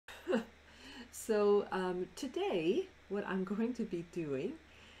So today what I'm going to be doing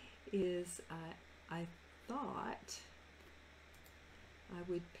is I thought I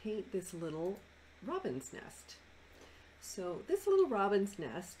would paint this little robin's nest. So this little robin's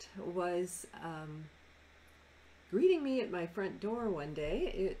nest was greeting me at my front door one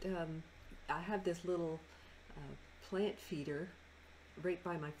day. I have this little plant feeder right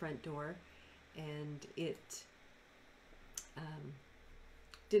by my front door, and it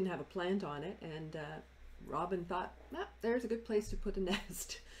didn't have a plant on it, and Robin thought, ah, there's a good place to put a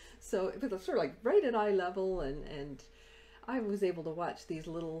nest. So it was sort of like right at eye level, and I was able to watch these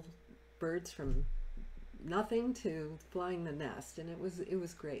little birds from nothing to flying the nest, and it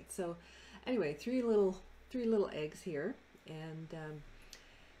was great. So anyway, three little eggs here, and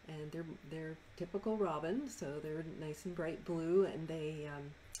they're typical robin, so they're nice and bright blue, and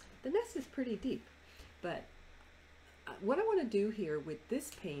the nest is pretty deep. But what I want to do here with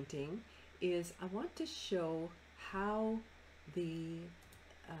this painting is I want to show how the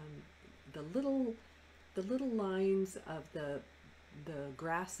little lines of the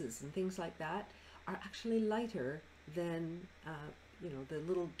grasses and things like that are actually lighter than the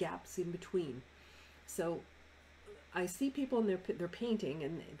little gaps in between. So I see people in they're painting,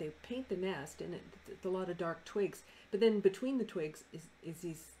 and they paint the nest, and it's a lot of dark twigs, but then between the twigs is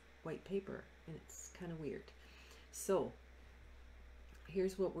these white paper, and it's kind of weird. So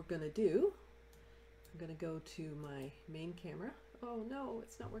here's what we're going to do. I'm going to go to my main camera. Oh no,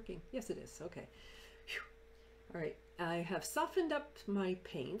 it's not working. Yes, it is. Okay. Whew. All right. I have softened up my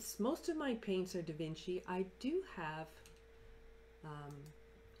paints. Most of my paints are DaVinci. I do have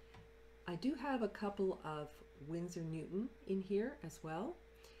a couple of Winsor Newton in here as well,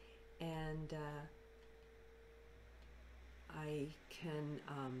 and I can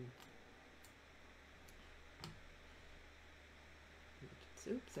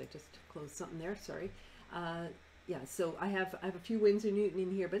oops, I just closed something there, sorry. Yeah, so I have a few Winsor Newton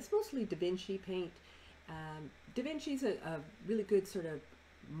in here, but it's mostly DaVinci paint. DaVinci's a really good sort of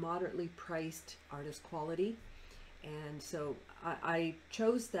moderately priced artist quality, and so I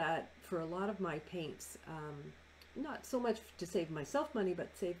chose that for a lot of my paints, not so much to save myself money, but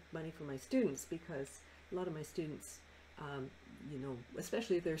save money for my students, because a lot of my students,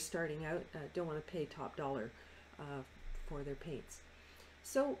 especially if they're starting out, don't want to pay top dollar for their paints.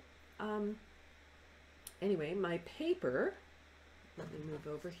 So anyway, my paper, let me move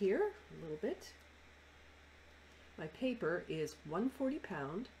over here a little bit. My paper is 140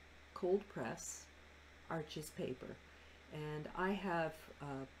 pound cold press Arches paper, and I have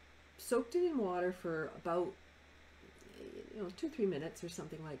soaked it in water for about 2-3 minutes or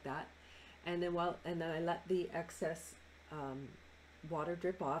something like that, and then I let the excess water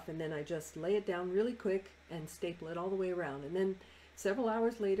drip off, and then I just lay it down really quick and staple it all the way around, and then several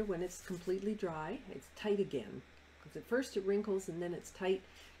hours later, when it's completely dry, it's tight again, because at first it wrinkles and then it's tight,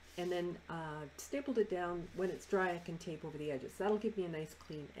 and then stapled it down. When it's dry, I can tape over the edges. That'll give me a nice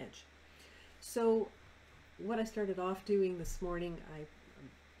clean edge. So what I started off doing this morning, I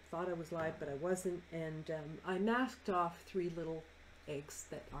thought I was live, but I wasn't, and I masked off 3 little eggs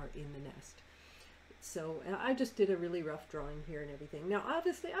that are in the nest. So I just did a really rough drawing here and everything. Now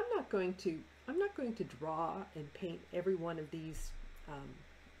obviously I'm not going to draw and paint every one of these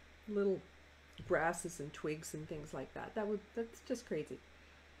little grasses and twigs and things like that. That's just crazy.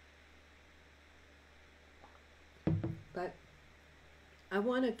 But I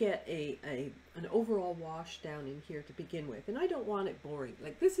want to get an overall wash down in here to begin with, and I don't want it boring.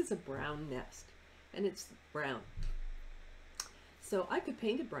 Like, this is a brown nest, and it's brown, so I could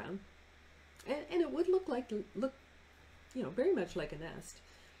paint it brown, and it would look very much like a nest.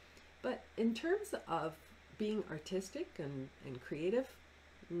 But in terms of being artistic and creative,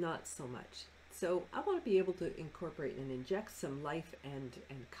 not so much. So I want to be able to incorporate and inject some life and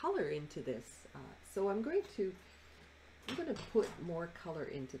color into this. So I'm going to put more color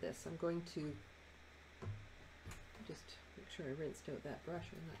into this. I'm going to just make sure I rinsed out that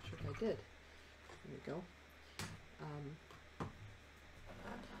brush. I'm not sure if I did. There we go.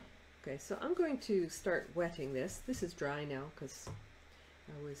 Okay, so I'm going to start wetting this. This is dry now because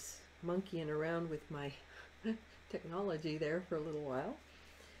I was monkeying around with my technology there for a little while.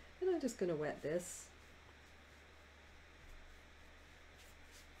 And I'm just going to wet this.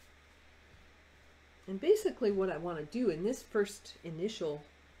 And basically what I want to do in this first initial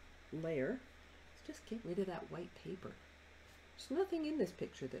layer is just get rid of that white paper. There's nothing in this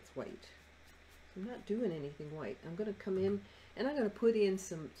picture that's white. So I'm not doing anything white. I'm going to come in and I'm going to put in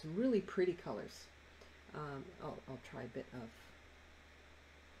some really pretty colors. I'll try a bit of,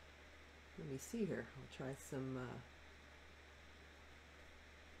 let me see here, I'll try some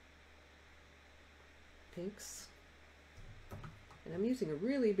inks. And I'm using a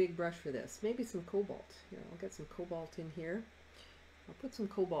really big brush for this. Maybe some cobalt. Yeah, I'll get some cobalt in here. I'll put some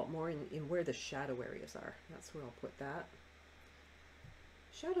cobalt more in where the shadow areas are. That's where I'll put that.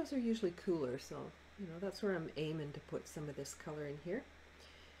 Shadows are usually cooler, so you know that's where I'm aiming to put some of this color in here.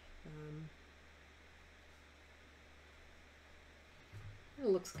 It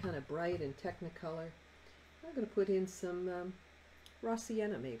looks kind of bright and technicolor. I'm going to put in some raw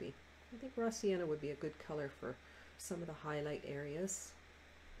sienna maybe. I think raw sienna would be a good color for some of the highlight areas.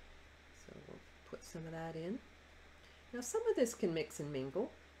 So we'll put some of that in. Now some of this can mix and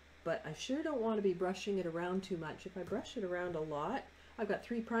mingle, but I sure don't want to be brushing it around too much. If I brush it around a lot, I've got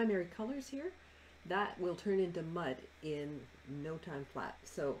 3 primary colors here. That will turn into mud in no time flat.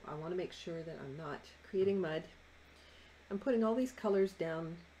 So I want to make sure that I'm not creating mud. I'm putting all these colors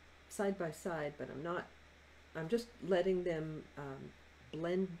down side by side, but I'm just letting them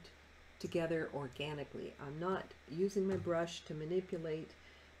blend together organically. I'm not using my brush to manipulate,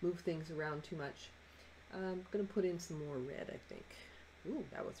 move things around too much. I'm going to put in some more red, I think. Ooh,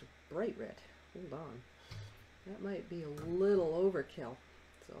 that was a bright red. Hold on. That might be a little overkill.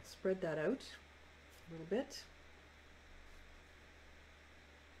 So I'll spread that out a little bit.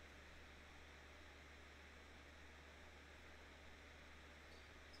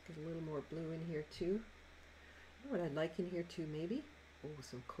 Let's get a little more blue in here too. You know what I'd like in here too, maybe? Oh,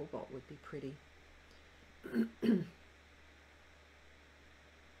 some cobalt would be pretty.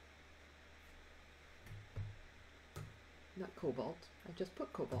 Not cobalt. I just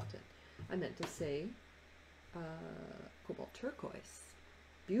put cobalt in. I meant to say cobalt turquoise.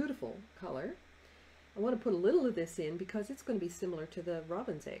 Beautiful color. I want to put a little of this in because it's going to be similar to the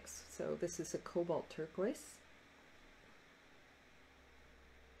robin's eggs. So this is a cobalt turquoise.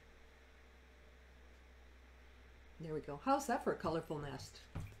 There we go. How's that for a colorful nest?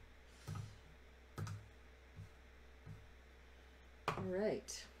 All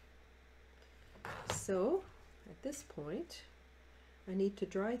right. So at this point, I need to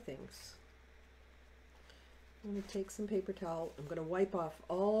dry things. I'm going to take some paper towel. I'm going to wipe off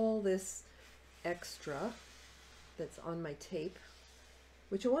all this extra that's on my tape,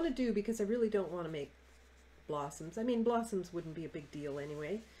 which I want to do because I really don't want to make blossoms. I mean, blossoms wouldn't be a big deal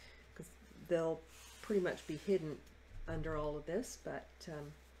anyway, because they'll pretty much be hidden under all of this, but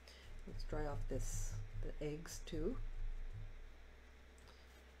let's dry off the eggs too.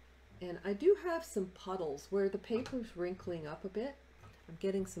 And I do have some puddles where the paper's wrinkling up a bit. I'm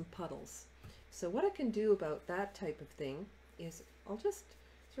getting some puddles. So what I can do about that type of thing is I'll just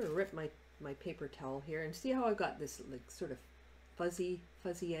sort of rip my paper towel here and see how I've got this like sort of fuzzy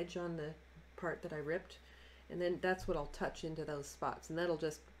edge on the part that I ripped, and then that's what I'll touch into those spots, and that'll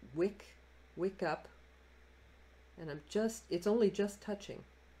just wick up, and it's only just touching.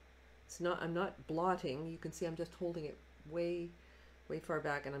 I'm not blotting. You can see I'm just holding it way far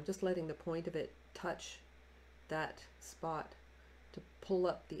back, and I'm just letting the point of it touch that spot to pull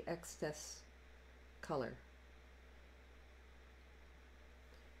up the excess color.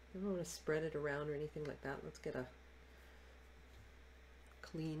 I don't want to spread it around or anything like that. Let's get a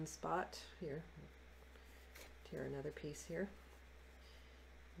clean spot here. Tear another piece here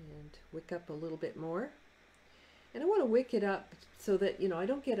and wick up a little bit more. And I want to wick it up so that, you know, I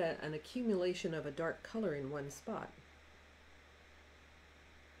don't get an accumulation of a dark color in one spot.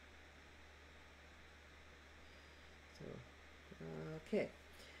 So, okay.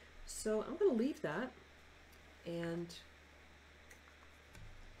 So I'm going to leave that, and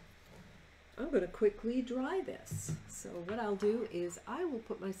I'm going to quickly dry this. So what I'll do is I will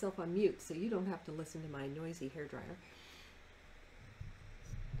put myself on mute so you don't have to listen to my noisy hairdryer.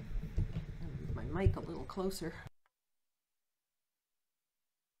 Move my mic a little closer.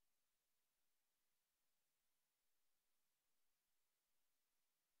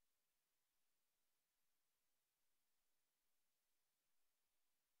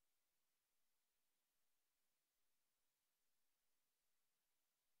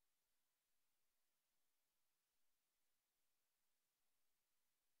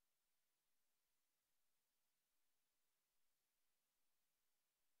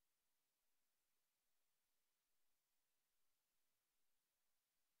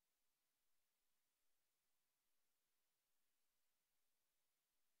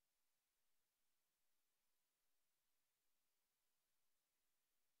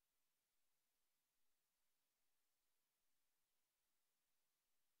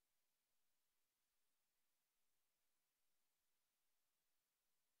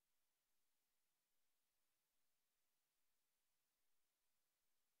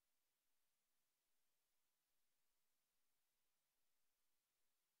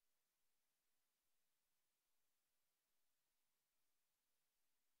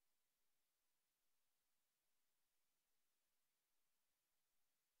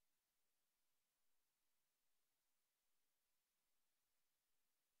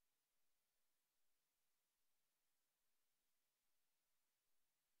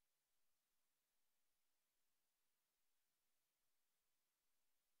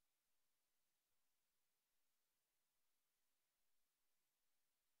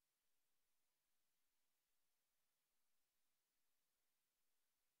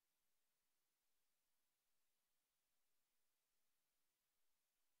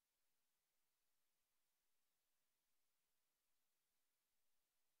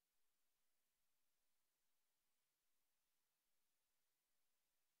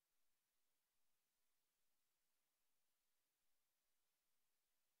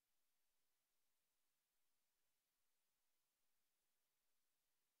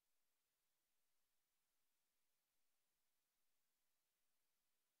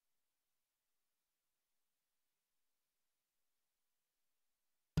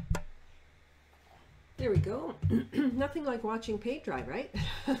 There we go. Nothing like watching paint dry, right?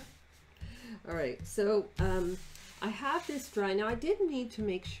 All right, so I have this dry. Now I did need to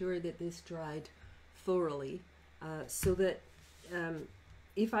make sure that this dried thoroughly so that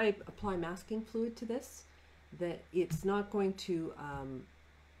if I apply masking fluid to this, that it's not going to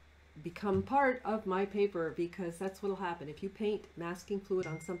become part of my paper, because that's what will happen. If you paint masking fluid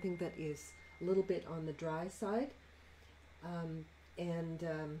on something that is a little bit on the dry side,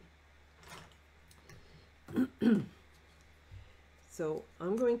 so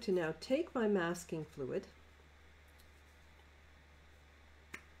I'm going to now take my masking fluid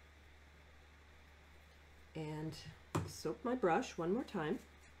and soak my brush one more time.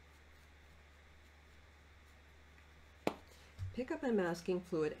 Pick up my masking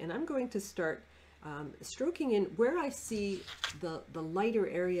fluid, and I'm going to start stroking in where I see the lighter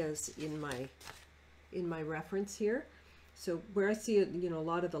areas in my reference here. So where I see, you know, a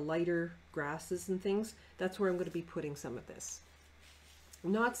lot of the lighter grasses and things, that's where I'm going to be putting some of this.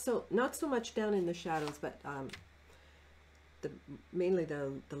 Not so much down in the shadows, but mainly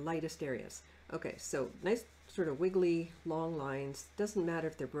the lightest areas. Okay, so nice sort of wiggly long lines. Doesn't matter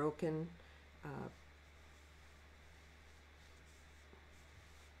if they're broken.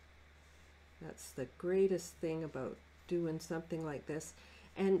 That's the greatest thing about doing something like this.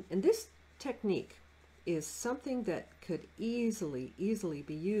 And this technique is something that could easily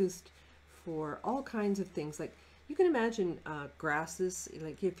be used for all kinds of things. Like, you can imagine grasses,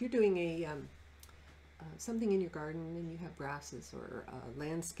 like if you're doing a something in your garden and you have grasses or a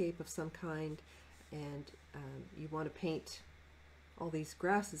landscape of some kind, and you want to paint all these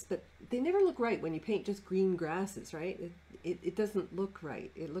grasses, but they never look right when you paint just green grasses, right? It doesn't look right.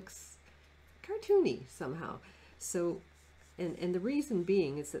 It looks cartoony somehow. So, and the reason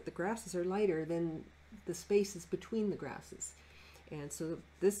being is that the grasses are lighter than the spaces between the grasses, and so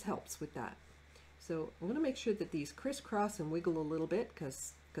this helps with that. So I'm going to make sure that these crisscross and wiggle a little bit,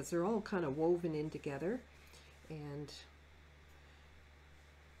 because they're all kind of woven in together. And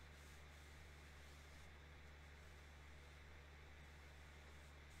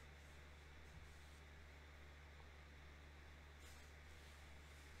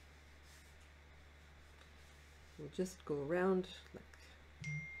we'll just go around like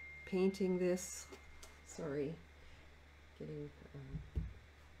painting this. Sorry, getting so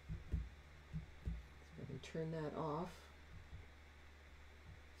I can turn that off.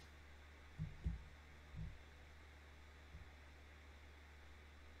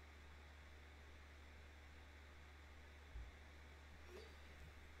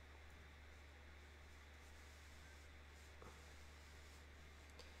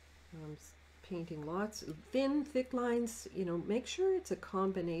 I'm painting lots of thin, thick lines. You know, make sure it's a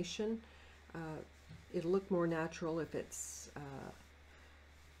combination. It'll look more natural if it's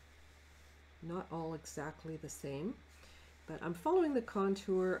not all exactly the same. But I'm following the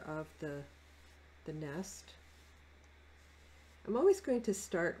contour of the nest. I'm always going to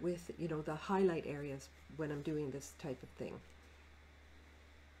start with, you know, the highlight areas when I'm doing this type of thing.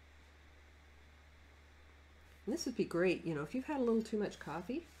 And this would be great, you know, if you've had a little too much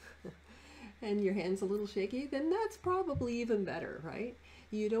coffee and your hand's a little shaky, then that's probably even better, right?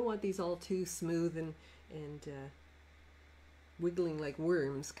 You don't want these all too smooth and wiggling like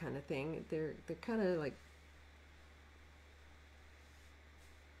worms kind of thing. They're kind of like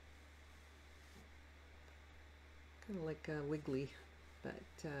wiggly, but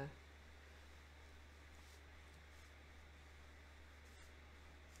it's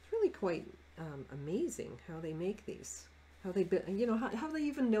really quite amazing how they make these. How they, you know, how they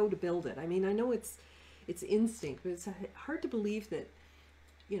even know to build it. I mean, I know it's instinct, but it's hard to believe that,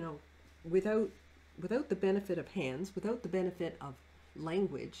 you know, without the benefit of hands, without the benefit of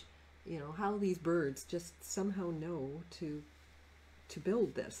language, you know, how these birds just somehow know to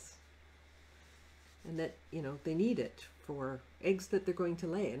build this, and that, you know, they need it for eggs that they're going to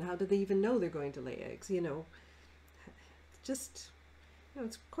lay. And how do they even know they're going to lay eggs? You know, just, you know,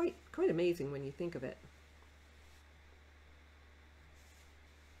 it's quite amazing when you think of it.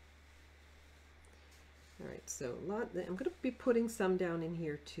 All right, so I'm going to be putting some down in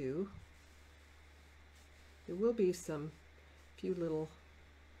here too. There will be some few little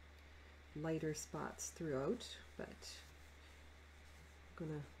lighter spots throughout, but I'm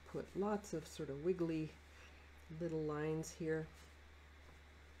going to put lots of sort of wiggly little lines here.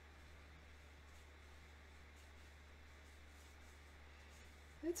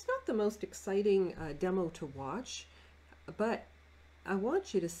 It's not the most exciting demo to watch, but I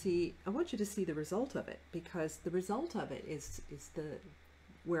want you to see the result of it, because the result of it is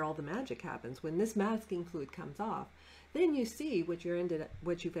where all the magic happens. When this masking fluid comes off, then you see what you've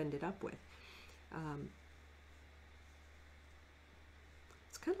ended up with.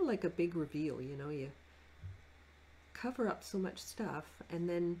 It's kind of like a big reveal, you know, you cover up so much stuff and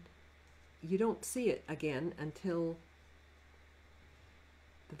then you don't see it again until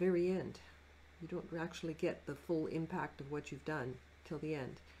the very end. You don't actually get the full impact of what you've done till the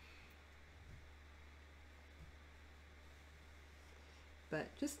end.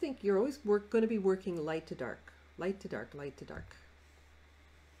 But just think, you're always going to be working light to dark, light to dark, light to dark.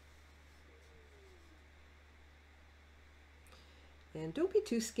 And don't be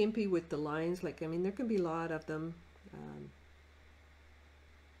too skimpy with the lines. Like, I mean, there can be a lot of them.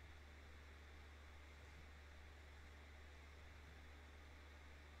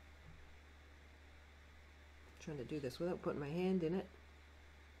 Trying to do this without putting my hand in it.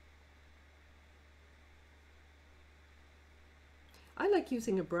 I like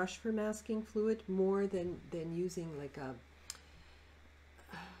using a brush for masking fluid more than using like a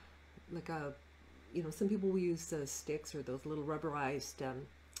you know, some people will use sticks or those little rubberized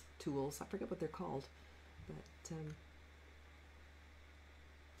tools. I forget what they're called, but I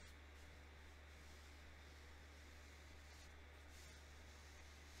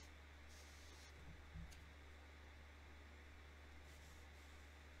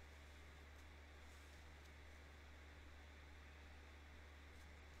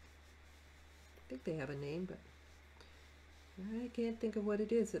think they have a name, but I can't think of what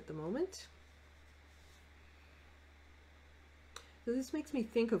it is at the moment. So this makes me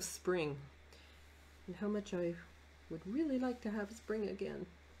think of spring and how much I would really like to have spring again.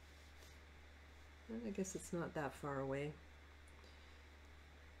 I guess it's not that far away.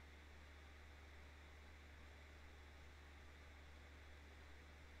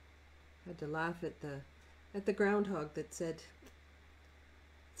 I had to laugh at the groundhog that said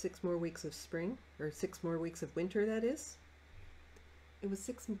 6 more weeks of spring, or 6 more weeks of winter, that is. It was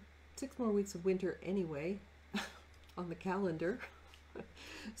six more weeks of winter anyway on the calendar.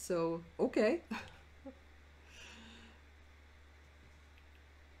 So, okay.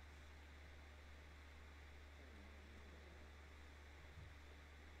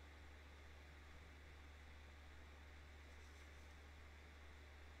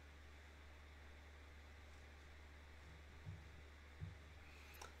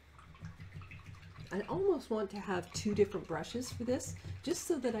 I almost want to have 2 different brushes for this, just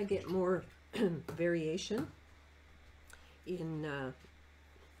so that I get more variation in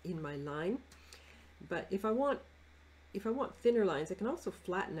my line. But if I want thinner lines, I can also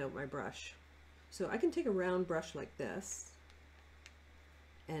flatten out my brush. So I can take a round brush like this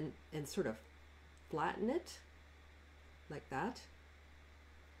and sort of flatten it like that,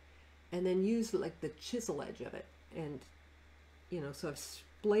 and then use like the chisel edge of it, and you know, so I've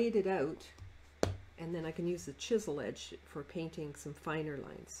splayed it out, and then I can use the chisel edge for painting some finer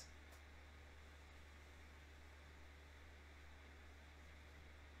lines.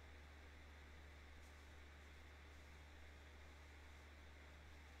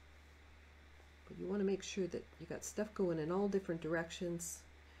 But you want to make sure that you got stuff going in all different directions.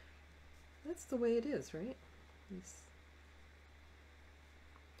 That's the way it is, right?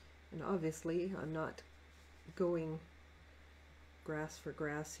 And obviously I'm not going grass for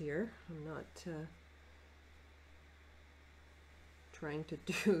grass here. I'm not trying to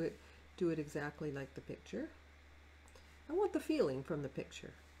do it exactly like the picture. I want the feeling from the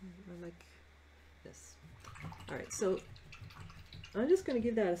picture. I like this. All right, so I'm just going to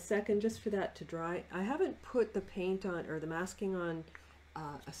give that a second just for that to dry. I haven't put the paint on, or the masking on,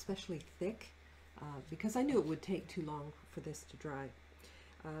 especially thick, because I knew it would take too long for this to dry.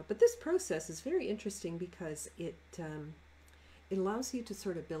 But this process is very interesting because it allows you to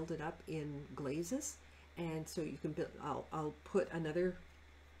sort of build it up in glazes, and so you can build. I'll put another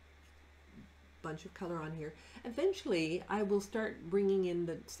bunch of color on here. Eventually, I will start bringing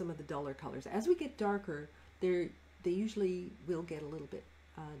in some of the duller colors. As we get darker, they usually will get a little bit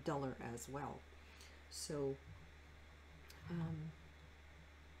duller as well. So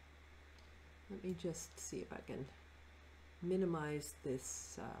let me just see if I can minimize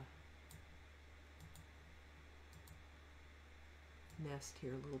this nest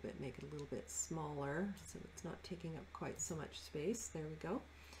here a little bit, make it a little bit smaller so it's not taking up quite so much space. There we go.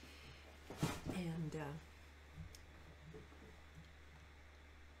 And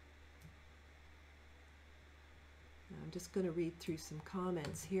I'm just going to read through some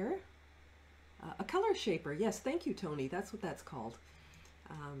comments here. A color shaper, yes, thank you, Tony. That's what that's called.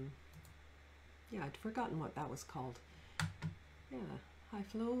 Yeah, I'd forgotten what that was called. Yeah, High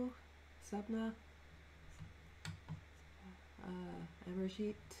Flow, Sabna,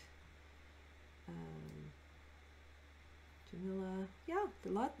 Amarjit, Jamila, yeah, a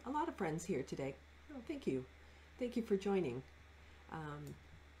lot of friends here today. Oh, thank you. Thank you for joining.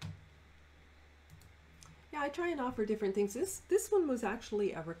 Yeah, I try and offer different things. This one was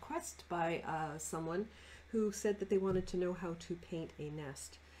actually a request by someone who said that they wanted to know how to paint a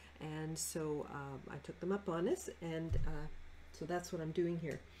nest. And so I took them up on this, and so that's what I'm doing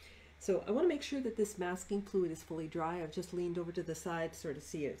here. So I want to make sure that this masking fluid is fully dry. I've just leaned over to the side, sort of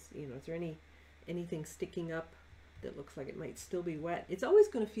see is there anything sticking up that looks like it might still be wet. It's always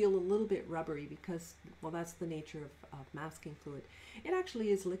going to feel a little bit rubbery because, well, that's the nature of masking fluid. It actually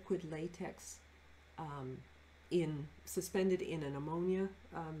is liquid latex suspended in an ammonia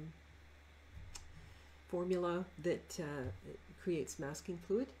formula that creates masking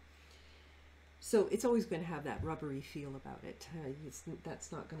fluid. So it's always going to have that rubbery feel about it.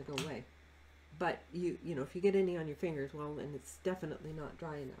 That's not going to go away. But you know, if you get any on your fingers, well, then it's definitely not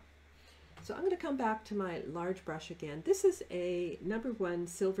dry enough. So I'm going to come back to my large brush again. This is a #1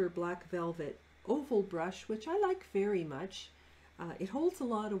 silver black velvet oval brush, which I like very much. It holds a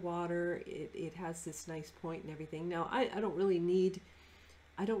lot of water. It has this nice point and everything. Now I don't really need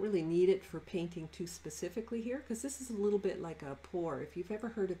it for painting too specifically here, because this is a little bit like a pour. If you've ever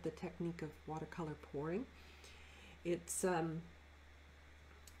heard of the technique of watercolor pouring, it's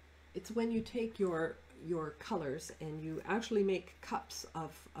when you take your colors and you actually make cups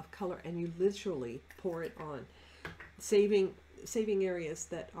of color and you literally pour it on, saving areas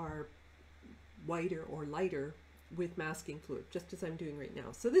that are whiter or lighter with masking fluid, just as I'm doing right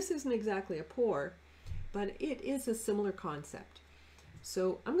now. So this isn't exactly a pour, but it is a similar concept.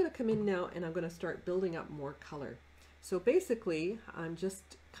 So I'm going to come in now and I'm going to start building up more color. So basically I'm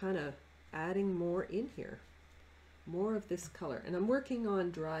just kind of adding more in here, more of this color, and I'm working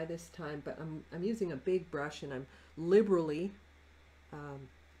on dry this time, but I'm using a big brush and I'm liberally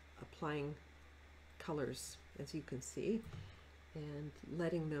applying colors, as you can see, and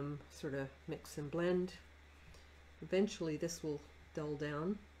letting them sort of mix and blend. Eventually this will dull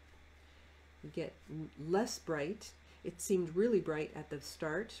down, you get less bright. It seemed really bright at the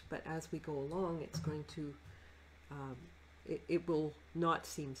start, but as we go along, it's going to, it will not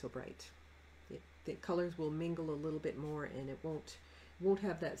seem so bright. The colors will mingle a little bit more, and it won't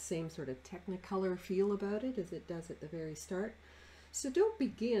have that same sort of technicolor feel about it as it does at the very start. So don't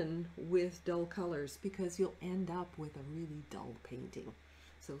begin with dull colors, because you'll end up with a really dull painting.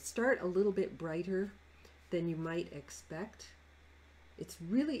 So start a little bit brighter than you might expect. It's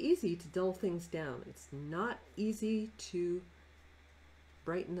really easy to dull things down. It's not easy to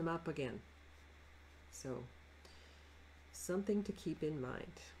brighten them up again. So something to keep in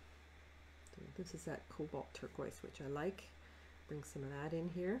mind. So this is that cobalt turquoise, which I like. Bring some of that in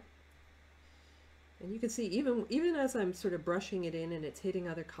here. And you can see even as I'm sort of brushing it in and it's hitting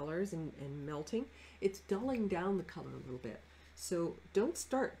other colors and melting, it's dulling down the color a little bit. So don't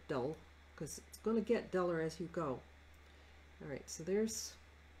start dull, because it's going to get duller as you go. All right, so there's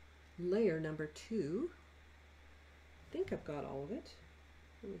layer #2. I think I've got all of it.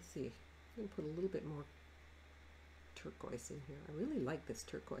 Let me see. I'm going to put a little bit more turquoise in here. I really like this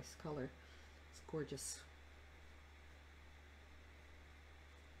turquoise color. It's gorgeous.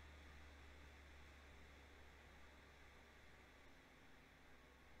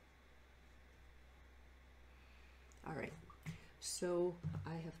 All right. So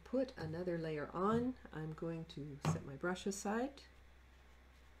I have put another layer on. I'm going to set my brush aside,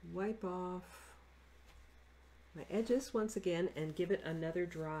 wipe off my edges once again, and give it another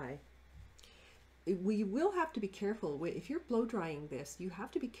dry. We will have to be careful. If you're blow drying this, you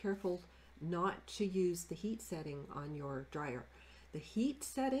have to be careful not to use the heat setting on your dryer. The heat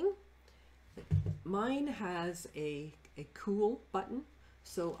setting, mine has a cool button.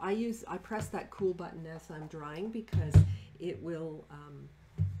 So I press that cool button as I'm drying, because it will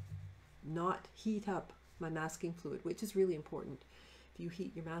not heat up my masking fluid, which is really important. If you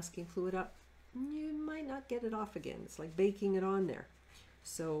heat your masking fluid up, you might not get it off again. It's like baking it on there.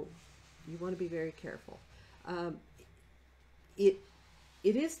 So you want to be very careful. It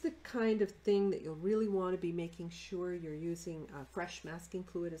is the kind of thing that you'll really want to be making sure you're using fresh masking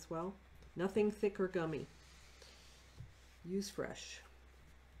fluid as well. Nothing thick or gummy. Use fresh.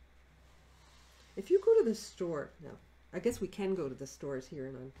 If you go to the store, now I guess we can go to the stores here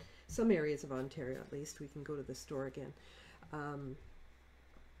in some areas of Ontario, at least we can go to the store again.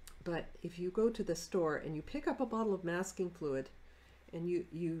 But if you go to the store and you pick up a bottle of masking fluid and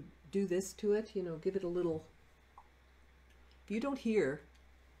you do this to it, you know, give it a little, if you don't hear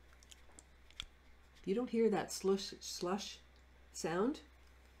that slush sound,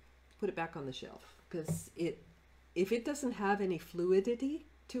 put it back on the shelf, because if it doesn't have any fluidity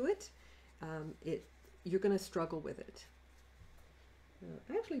to it, you're going to struggle with it.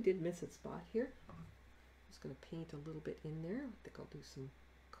 I actually did miss a spot here. I'm just going to paint a little bit in there. I think I'll do some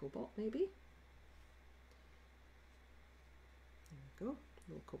cobalt maybe. There we go. A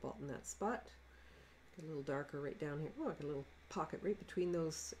little cobalt in that spot. Get a little darker right down here. Oh, I got a little pocket right between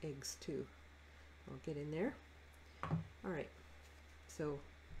those eggs too. I'll get in there. All right. So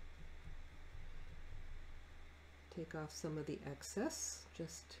take off some of the excess,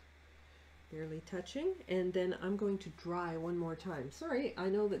 just barely touching, and then I'm going to dry one more time. Sorry, I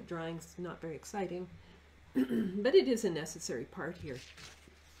know that drying's not very exciting, but it is a necessary part here.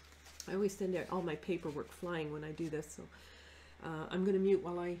 I always send out all my paperwork flying when I do this, so I'm going to mute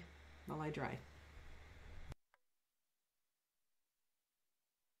while I dry.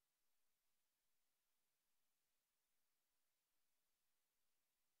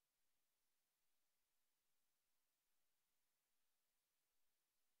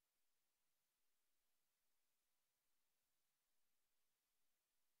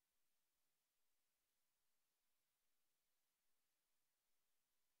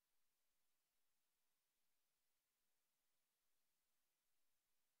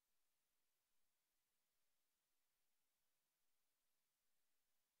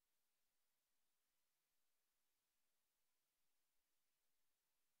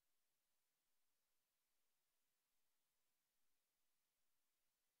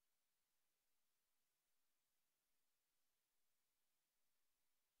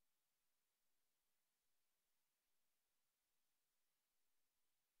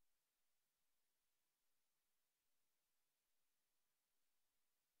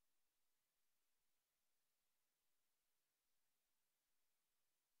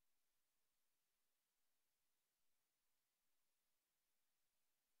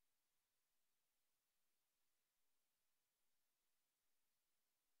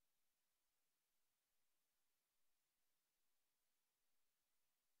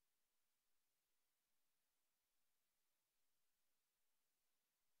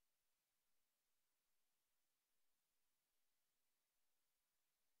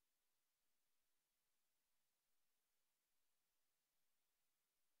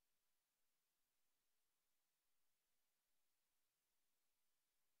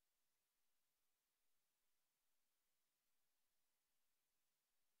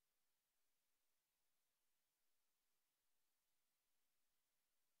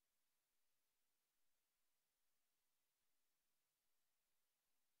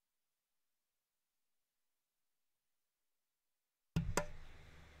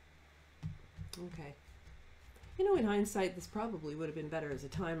 Okay. You know, in hindsight, this probably would have been better as a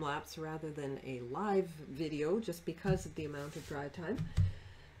time lapse rather than a live video, just because of the amount of dry time.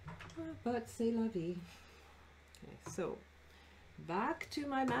 But c'est la vie. Okay, so back to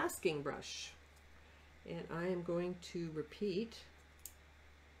my masking brush, and I am going to repeat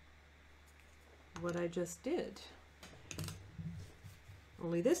what I just did.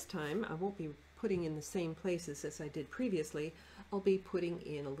 Only this time I won't be putting in the same places as I did previously. I'll be putting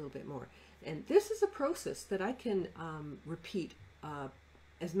in a little bit more. And this is a process that I can repeat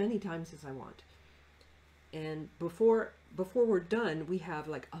as many times as I want. And before we're done, we have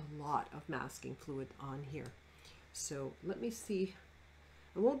like a lot of masking fluid on here. So let me see.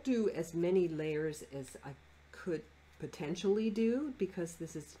 I won't do as many layers as I could potentially do, because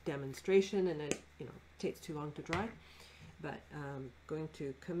this is demonstration and it, you know, takes too long to dry. But I'm going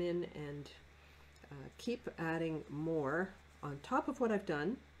to come in and keep adding more on top of what I've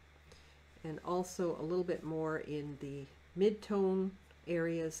done, and also a little bit more in the mid-tone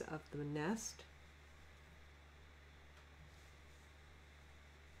areas of the nest.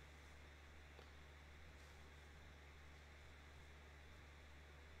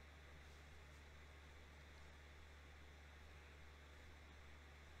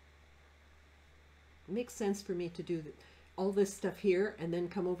 It makes sense for me to do all this stuff here and then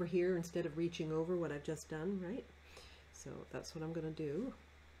come over here instead of reaching over what I've just done, right? So that's what I'm going to do.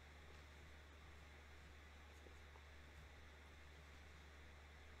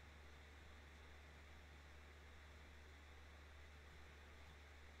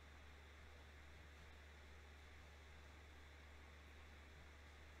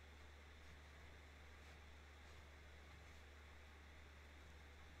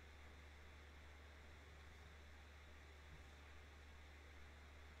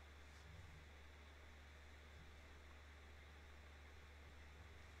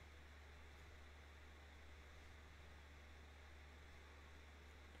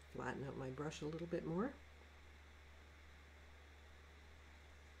 Flatten out my brush a little bit more.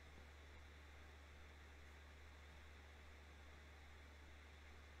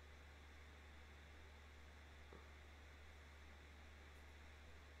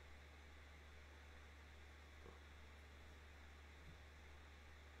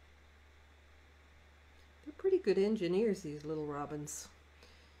 good engineers, these little robins.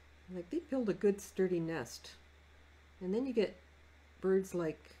 Like, they build a good sturdy nest. And then you get birds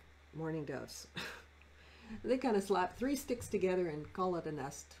like mourning doves. They kind of slap 3 sticks together and call it a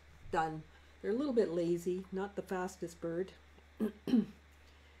nest. Done. They're a little bit lazy, not the fastest bird,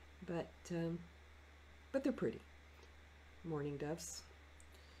 but they're pretty. Mourning doves.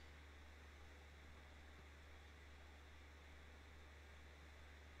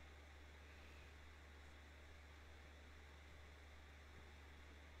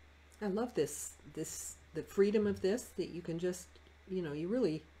 I love the freedom of this, that you can just, you know, you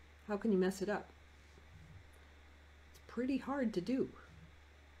really, how can you mess it up? It's pretty hard to do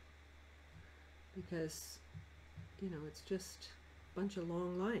because, you know, it's just a bunch of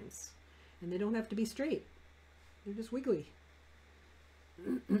long lines and they don't have to be straight. They're just wiggly.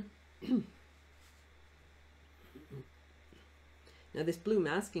 Now this blue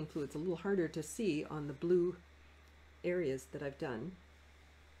masking fluid's a little harder to see on the blue areas that I've done.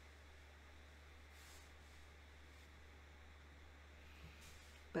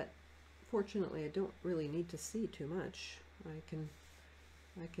 But fortunately I don't really need to see too much. I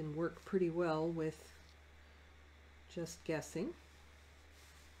can work pretty well with just guessing.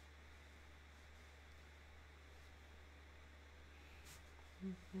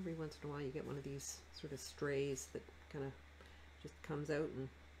 Every once in a while you get one of these sort of strays that kind of just comes out and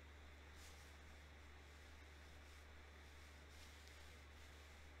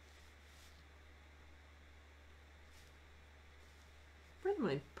a friend of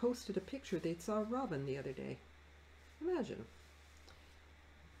mine posted a picture they'd saw a robin the other day. Imagine.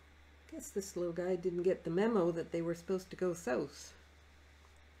 I guess this little guy didn't get the memo that they were supposed to go south.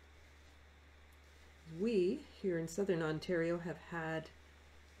 We here in southern Ontario have had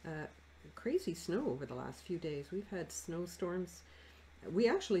crazy snow over the last few days. We've had snowstorms. We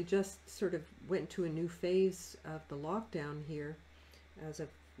actually just sort of went to a new phase of the lockdown here as of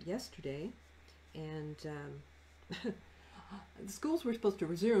yesterday, and the schools were supposed to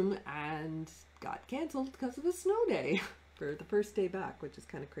resume and got cancelled because of a snow day for the first day back, which is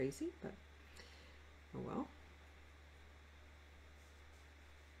kind of crazy, but oh well.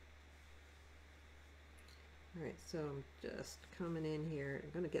 All right, so I'm just coming in here. I'm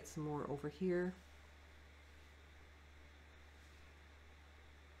going to get some more over here.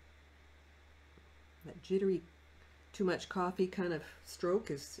 That jittery, too much coffee kind of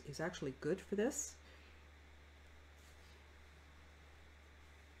stroke is actually good for this.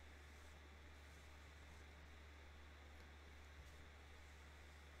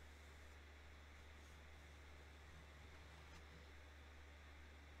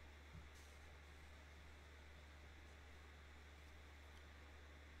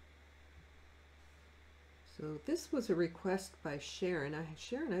 So this was a request by Sharon.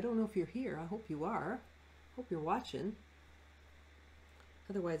 Sharon, I don't know if you're here. I hope you are. Hope you're watching.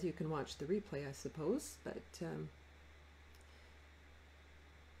 Otherwise, you can watch the replay, I suppose. But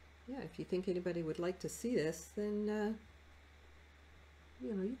yeah, if you think anybody would like to see this, then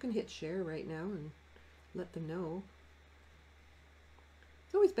you know, you can hit share right now and let them know.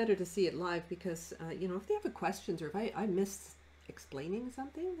 It's always better to see it live because you know, if they have a questions or if I miss explaining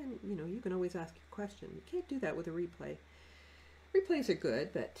something, then you know, you can always ask your question. You can't do that with a replay. Replays are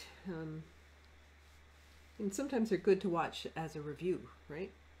good, but and sometimes they're good to watch as a review,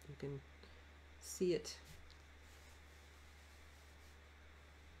 right? You can see it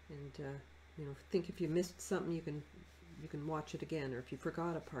and you know, think if you missed something, you can watch it again, or if you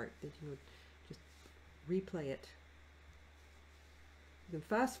forgot a part, that you know, just replay it. You can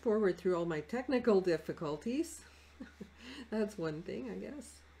fast forward through all my technical difficulties. That's one thing, I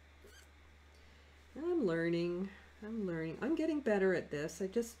guess. I'm learning. I'm getting better at this. I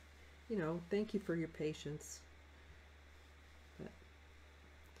just, you know, thank you for your patience. But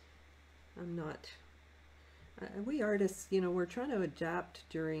I'm not. We artists, you know, we're trying to adapt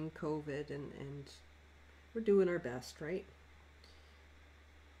during COVID, and we're doing our best, right?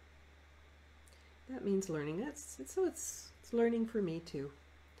 That means learning. So it's learning for me too.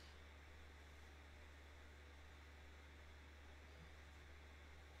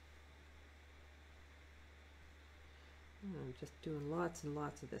 I'm just doing lots and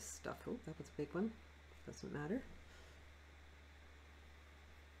lots of this stuff. Oh, that was a big one. Doesn't matter.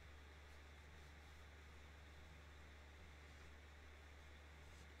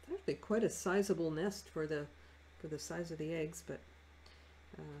 It's actually quite a sizable nest for the size of the eggs, but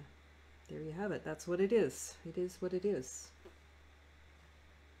there you have it. That's what it is. It is what it is.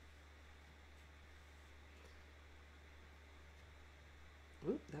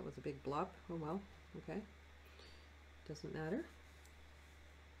 Oop, that was a big blob. Oh well, okay. Doesn't matter.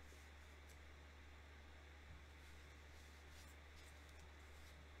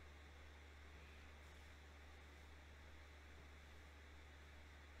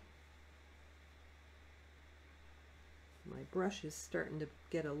 brush is starting to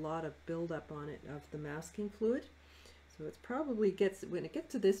get a lot of buildup on it of the masking fluid. So it's probably when it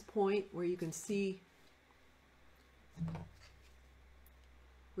gets to this point where you can see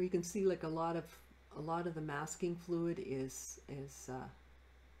like a lot of the masking fluid is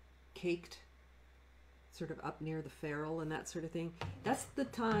caked sort of up near the ferrule and that sort of thing. That's the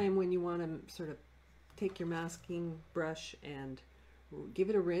time when you want to sort of take your masking brush and give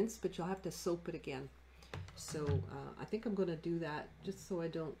it a rinse, but you'll have to soap it again. So I think I'm going to do that just so I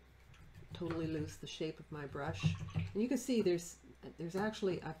don't totally lose the shape of my brush. And you can see there's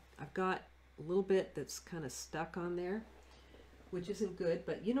actually I've got a little bit that's kind of stuck on there, which isn't good.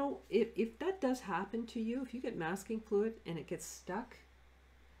 But you know, if that does happen to you, if you get masking fluid and it gets stuck,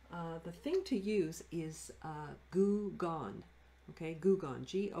 the thing to use is Goo Gone. Okay, Goo Gone,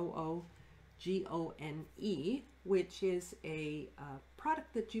 Googone, which is a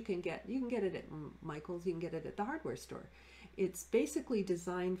product that you can get. You can get it at Michael's. You can get it at the hardware store. It's basically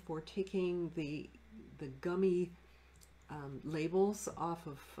designed for taking the gummy labels off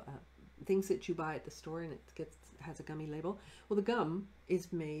of things that you buy at the store, and it has a gummy label. Well, the gum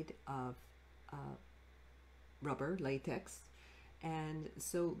is made of rubber, latex, and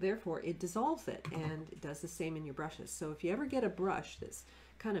so therefore it dissolves it, and it does the same in your brushes. So if you ever get a brush that's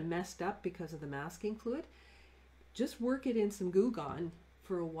kind of messed up because of the masking fluid, just work it in some Goo Gone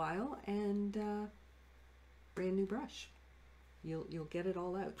for a while, and brand new brush. You'll get it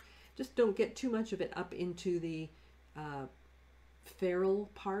all out. Just don't get too much of it up into the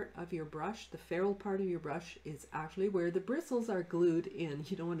ferrule part of your brush. The ferrule part of your brush is actually where the bristles are glued in.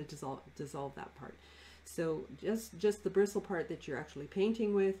 You don't want to dissolve that part. So just the bristle part that you're actually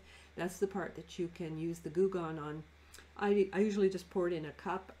painting with, that's the part that you can use the Goo Gone on. I usually just pour it in a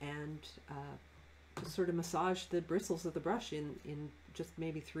cup and just sort of massage the bristles of the brush in just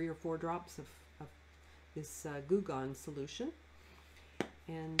maybe 3 or 4 drops of this Goo Gone solution,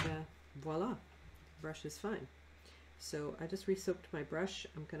 and voila, the brush is fine. So I just re-soaked my brush.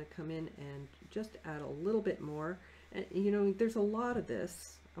 I'm going to come in and just add a little bit more. And you know, there's a lot of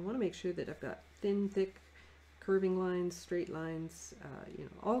this. I want to make sure that I've got thin, thick, curving lines, straight lines, you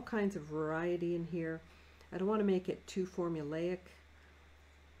know, all kinds of variety in here. I don't want to make it too formulaic.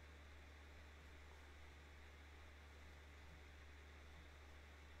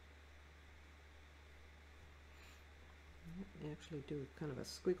 I actually do kind of a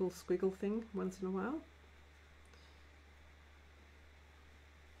squiggle thing once in a while.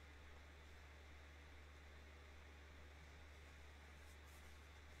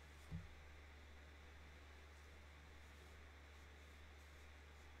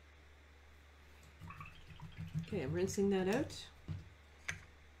 Okay, I'm rinsing that out.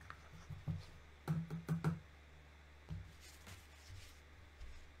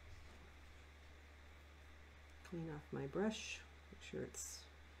 Clean off my brush, make sure it's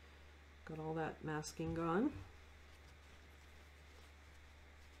got all that masking gone.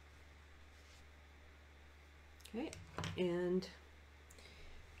 Okay, and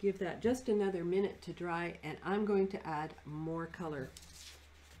give that just another minute to dry, and I'm going to add more color.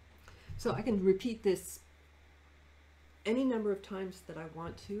 So I can repeat this any number of times that I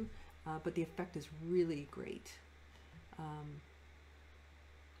want to, but the effect is really great.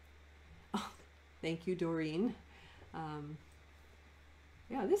 Oh, thank you, Doreen.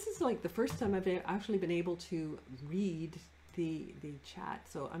 Yeah, this is like the first time I've actually been able to read the chat.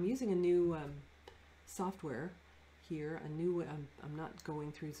 So I'm using a new software here, a new, I'm not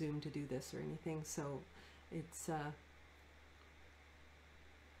going through Zoom to do this or anything, so it's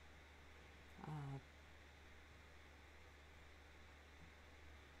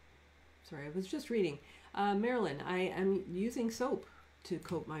sorry, I was just reading. Marilyn, I am using soap to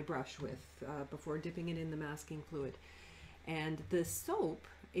coat my brush with before dipping it in the masking fluid. And the soap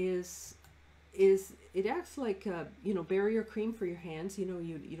it acts like you know, barrier cream for your hands. You know,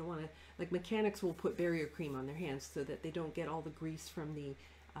 you don't want to, like mechanics will put barrier cream on their hands so that they don't get all the grease from the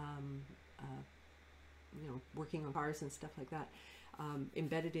you know, working on cars and stuff like that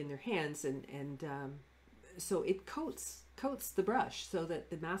embedded in their hands, and so it coats the brush so that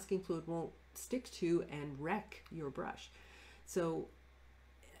the masking fluid won't stick to and wreck your brush. So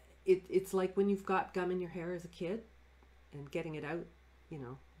it's like when you've got gum in your hair as a kid and getting it out, you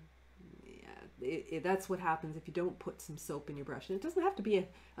know, yeah, that's what happens if you don't put some soap in your brush. And it doesn't have to be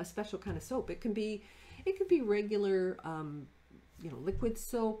a special kind of soap. It can be regular you know, liquid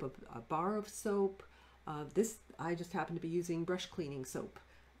soap, a bar of soap. This, I just happen to be using brush cleaning soap,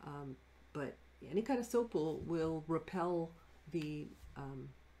 but any kind of soap will repel the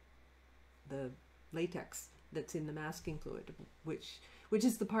latex that's in the masking fluid, which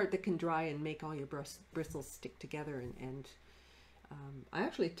is the part that can dry and make all your bristles stick together and I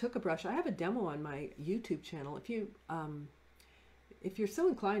actually took a brush. I have a demo on my YouTube channel. If you're so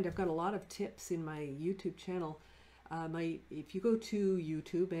inclined, I've got a lot of tips in my YouTube channel. If you go to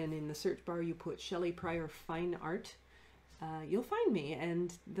YouTube and in the search bar you put Shelley Pryor Fine Art, you'll find me,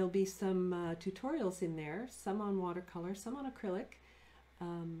 and there'll be some tutorials in there, some on watercolor, some on acrylic.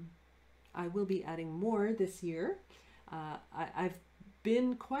 I will be adding more this year. I've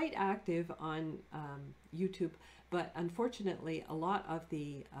been quite active on YouTube, but unfortunately a lot of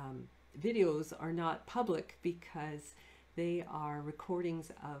the videos are not public because they are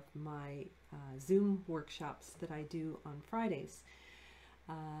recordings of my Zoom workshops that I do on Fridays.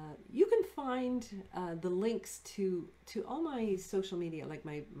 You can find the links to all my social media, like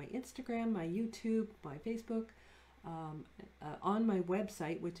my Instagram, my YouTube, my Facebook, on my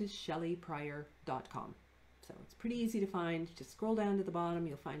website, which is shelleypryor.com. So it's pretty easy to find. Just scroll down to the bottom,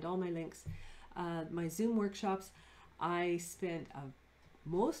 you'll find all my links. My Zoom workshops, I spent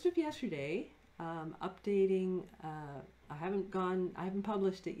most of yesterday updating. I haven't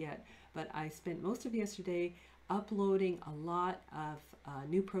published it yet, but I spent most of yesterday uploading a lot of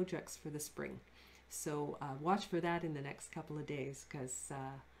new projects for the spring. So watch for that in the next couple of days, because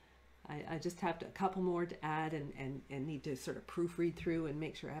I just have a couple more to add and need to sort of proofread through and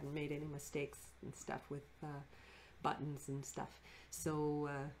make sure I haven't made any mistakes and stuff with buttons and stuff. So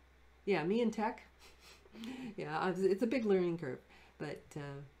yeah, me and tech, yeah, it's a big learning curve, but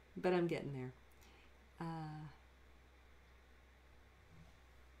I'm getting there.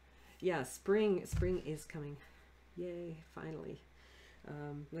 Yeah, spring is coming. Yay, finally.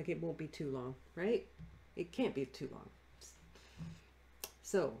 Like, it won't be too long, right? It can't be too long.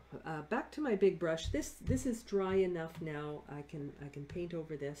 So back to my big brush. This is dry enough now. I can paint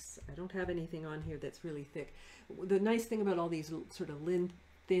over this. I don't have anything on here that's really thick. The nice thing about all these sort of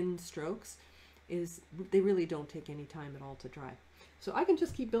thin strokes is they really don't take any time at all to dry. So I can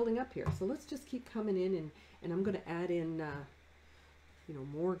just keep building up here. So let's just keep coming in, and I'm going to add in you know,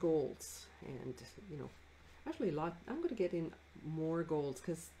 more golds, and you know, actually a lot. I'm going to get in more golds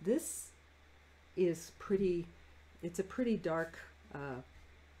because this is pretty. It's a pretty dark.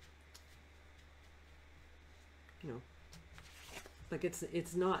 You know, like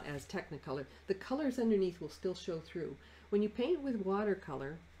it's not as Technicolor. The colors underneath will still show through. When you paint with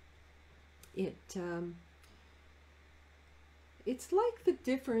watercolor, it's like the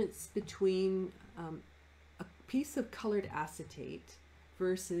difference between a piece of colored acetate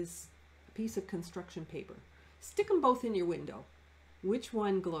versus a piece of construction paper. Stick them both in your window. Which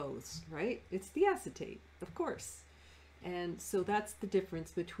one glows, right? It's the acetate, of course. And so that's the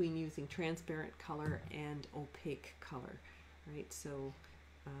difference between using transparent color and opaque color, right? So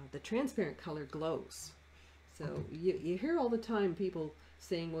the transparent color glows. So you hear all the time people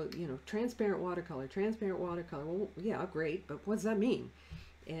saying, well, you know, transparent watercolor. Well, yeah, great, but what does that mean?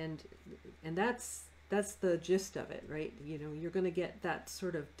 And that's the gist of it, right? You know, you're going to get that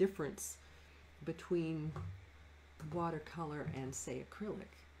sort of difference between watercolor and, say,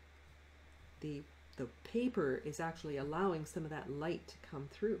 acrylic. The paper is actually allowing some of that light to come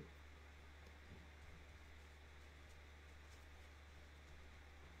through.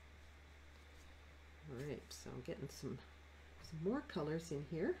 All right, so I'm getting some more colors in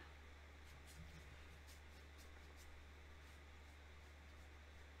here.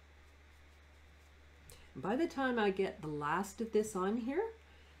 By the time I get the last of this on here,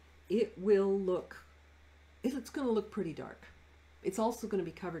 it's going to look pretty dark. It's also going to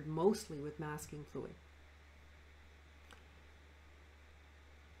be covered mostly with masking fluid.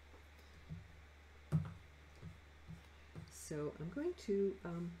 So I'm going to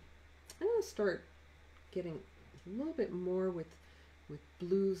start getting a little bit more with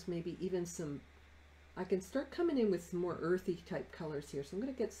blues, maybe even some. I can start coming in with some more earthy type colors here. So I'm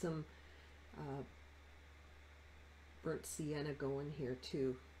going to get some burnt sienna going here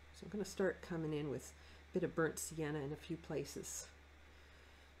too. So I'm going to start coming in with a bit of burnt sienna in a few places.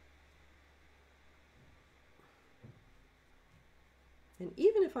 And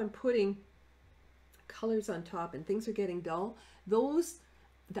even if I'm putting colors on top and things are getting dull,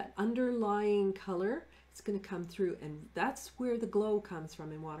 that underlying color is going to come through, and that's where the glow comes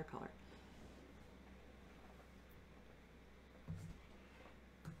from in watercolor.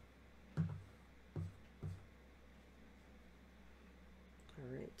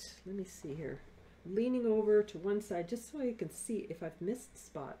 All right, let me see here. Leaning over to one side just so I can see if I've missed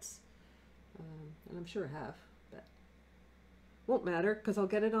spots, and I'm sure I have, but won't matter because I'll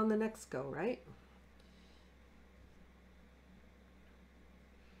get it on the next go, right?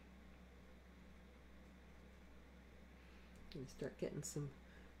 And start getting some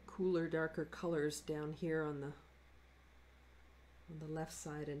cooler, darker colors down here on on the left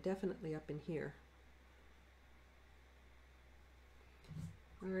side and definitely up in here.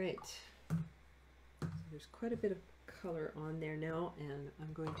 All right, so there's quite a bit of color on there now, and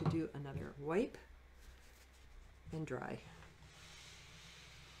I'm going to do another wipe and dry.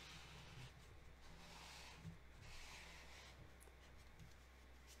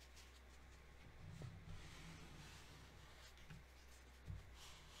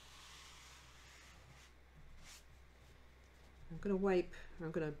 I'm going to wipe, I'm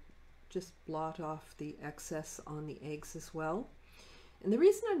going to just blot off the excess on the eggs as well. And the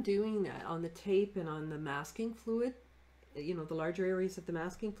reason I'm doing that on the tape and on the masking fluid, you know, the larger areas of the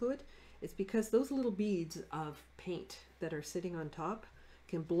masking fluid, is because those little beads of paint that are sitting on top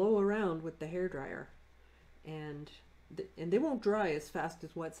can blow around with the hairdryer, and they won't dry as fast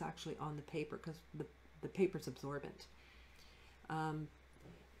as what's actually on the paper, because the paper's absorbent.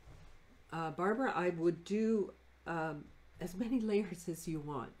 Barbara, I would do as many layers as you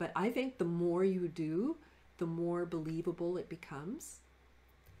want, but I think the more you do, the more believable it becomes.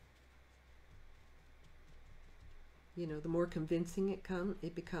 You know, the more convincing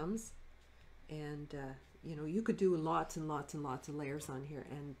it becomes, and you know, you could do lots and lots and lots of layers on here,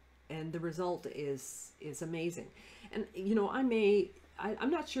 and the result is amazing. And you know, I'm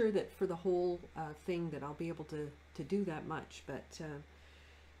not sure that for the whole thing that I'll be able to do that much, but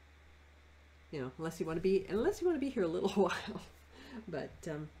you know, unless you want to be here a little while. But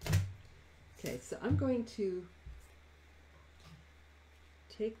okay, so I'm going to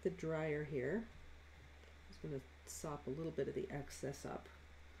take the dryer here. I'm just going to sop a little bit of the excess up.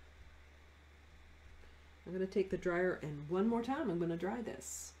 I'm going to take the dryer, and one more time I'm going to dry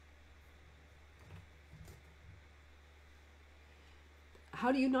this.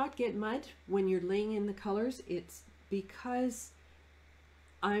 How do you not get mud when you're laying in the colors? It's because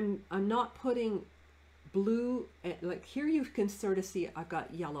I'm not putting blue, like here you can sort of see I've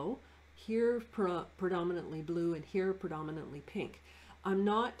got yellow, here predominantly blue, and here predominantly pink. I'm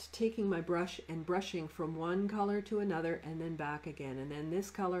not taking my brush and brushing from one color to another and then back again, and then this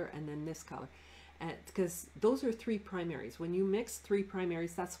color and then this color, because those are three primaries. When you mix three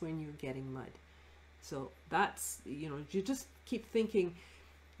primaries, that's when you're getting mud. So that's, you know, you just keep thinking,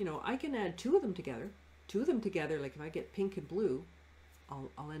 you know, I can add two of them together, like if I get pink and blue,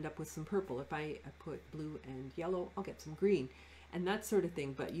 I'll end up with some purple. If I put blue and yellow, I'll get some green, and that sort of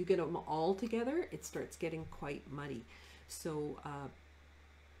thing. But you get them all together, it starts getting quite muddy. So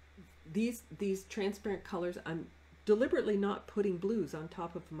these transparent colors, I'm deliberately not putting blues on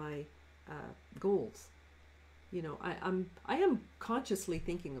top of my golds. You know, I am consciously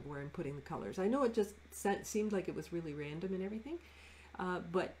thinking of where I'm putting the colors. I know it just seemed like it was really random and everything,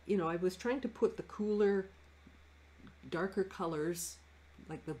 but you know, I was trying to put the cooler, darker colors,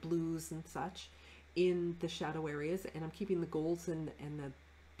 like the blues and such, in the shadow areas, and I'm keeping the golds and the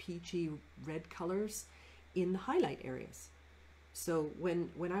peachy red colors in the highlight areas. So when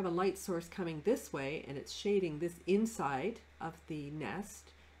I have a light source coming this way and it's shading this inside of the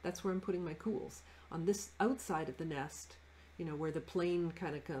nest, that's where I'm putting my cools. On this outside of the nest, you know, where the plane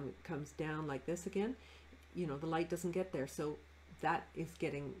kind of comes down like this again, you know, the light doesn't get there, so that is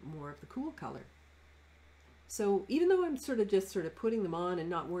getting more of the cool color. So even though I'm sort of putting them on and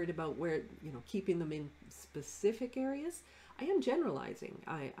not worried about where, you know, keeping them in specific areas, I am generalizing.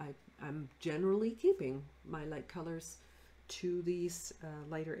 I'm generally keeping my light colors to these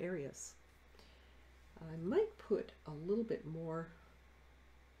lighter areas. I might put a little bit more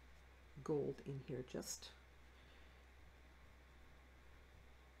gold in here just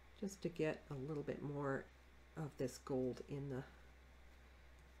to get a little bit more of this gold in the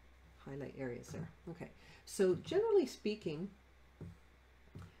highlight areas there. Okay, so generally speaking,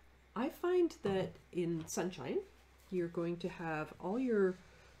 I find that in sunshine, you're going to have all your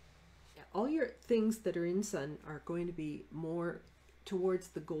things that are in sun are going to be more towards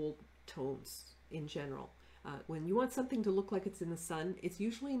the gold tones in general. When you want something to look like it's in the sun, it's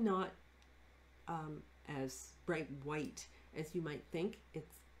usually not as bright white as you might think.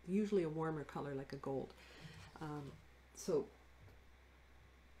 It's usually a warmer color like a gold. So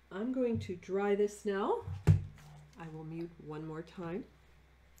I'm going to dry this now. I will mute one more time.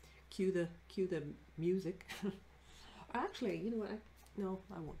 Cue the music. Actually, you know what? No,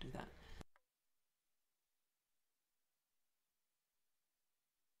 I won't do that.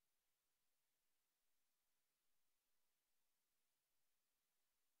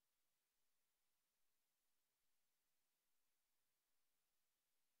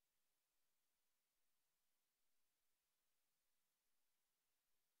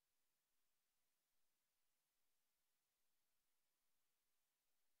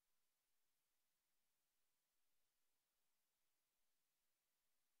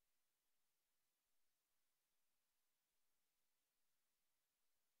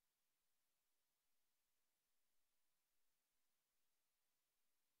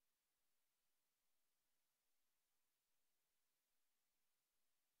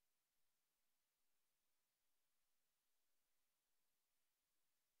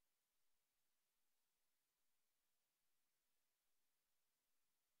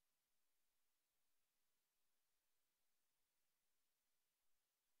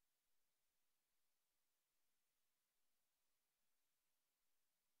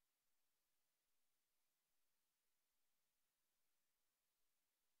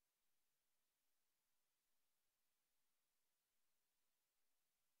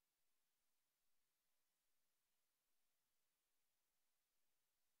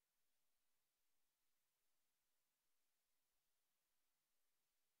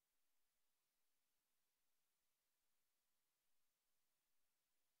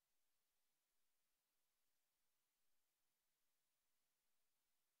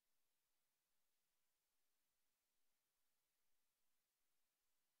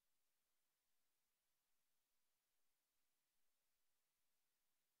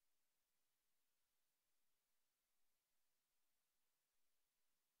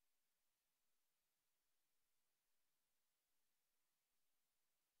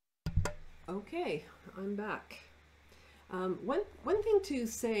 Okay, I'm back. One thing to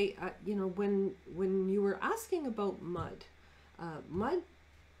say, you know, when you were asking about mud, mud,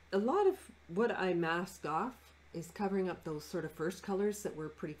 a lot of what I masked off is covering up those sort of first colors that were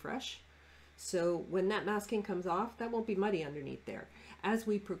pretty fresh. So when that masking comes off, that won't be muddy underneath there. As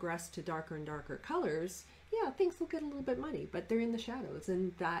we progress to darker and darker colors, yeah, things will get a little bit muddy, but they're in the shadows,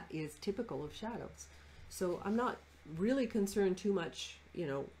 and that is typical of shadows. So I'm not really concerned too much, you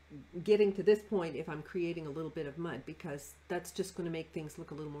know, getting to this point if I'm creating a little bit of mud, because that's just going to make things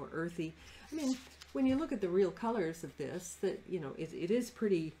look a little more earthy. I mean, when you look at the real colors of this, that, you know, it is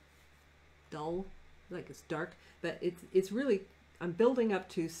pretty dull, like it's dark, but it's really, I'm building up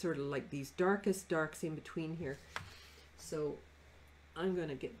to sort of like these darkest darks in between here. So I'm going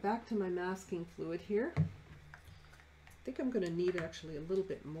to get back to my masking fluid here. I think I'm going to need actually a little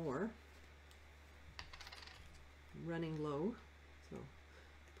bit more. I'm running low, so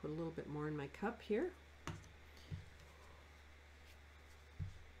put a little bit more in my cup here.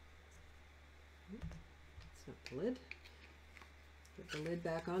 Snap the lid. Get the lid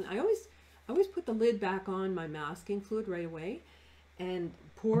back on. I always put the lid back on my masking fluid right away and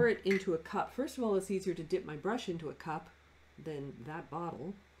pour it into a cup. First of all, it's easier to dip my brush into a cup than that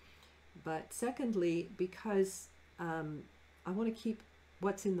bottle. But secondly, because I want to keep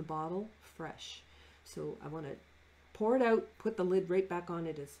what's in the bottle fresh. So I want to pour it out, put the lid right back on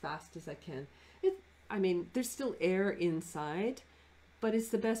it as fast as I can. I mean, there's still air inside, but it's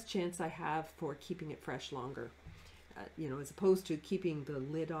the best chance I have for keeping it fresh longer, you know, as opposed to keeping the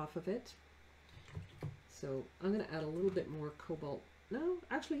lid off of it. So I'm going to add a little bit more cobalt. No,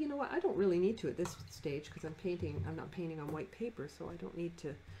 actually, you know what? I don't really need to at this stage because I'm not painting on white paper, so I don't need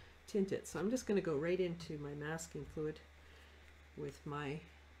to tint it. So I'm just going to go right into my masking fluid with my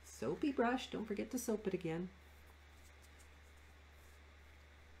soapy brush. Don't forget to soap it again.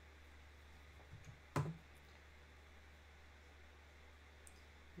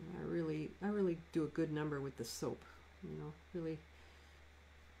 I really do a good number with the soap, you know, really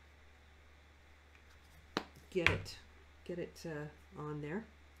get it on there.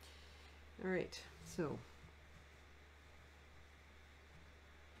 All right, so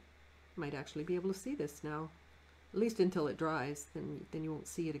might actually be able to see this now, at least until it dries. Then you won't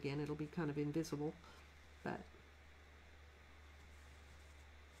see it again. It'll be kind of invisible, but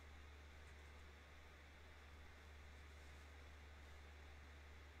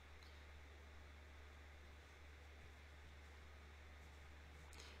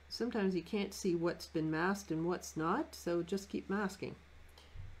sometimes you can't see what's been masked and what's not, so just keep masking.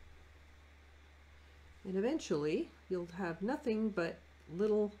 And eventually you'll have nothing but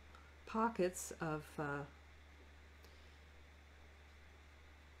little pockets of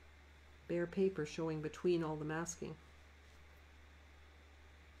bare paper showing between all the masking.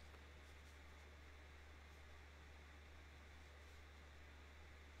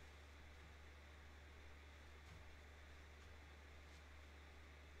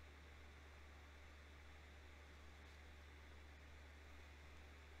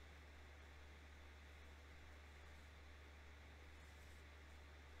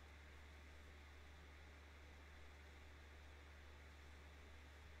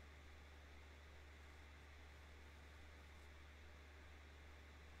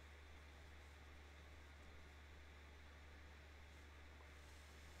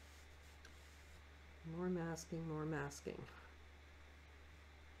 More masking, more masking.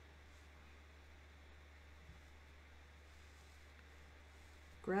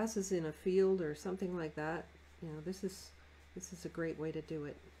 Grasses in a field or something like that, you know, this is a great way to do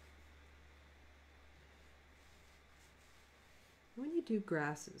it. When you do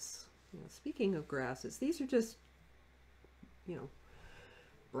grasses, you know, speaking of grasses, these are just, you know,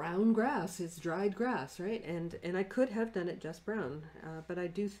 brown grass. It's dried grass, right? And I could have done it just brown, but I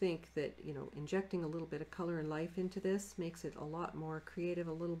do think that, you know, injecting a little bit of color and life into this makes it a lot more creative,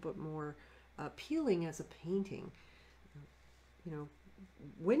 a little bit more appealing as a painting. You know,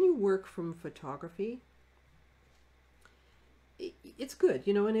 when you work from photography, it's good,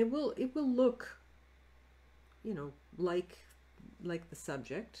 you know, and it will look, you know, like the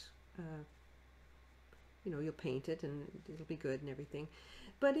subject. You know, you'll paint it and it'll be good and everything,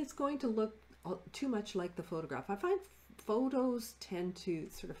 but it's going to look too much like the photograph. I find photos tend to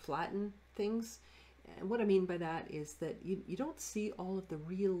sort of flatten things, and what I mean by that is that you don't see all of the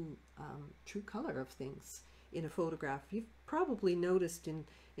real true color of things in a photograph. You've probably noticed in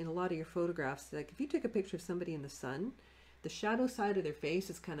a lot of your photographs, like if you take a picture of somebody in the sun, the shadow side of their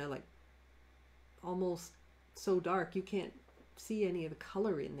face is kind of like almost so dark you can't see any of the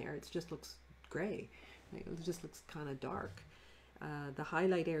color in there. It just looks gray. It just looks kind of dark. the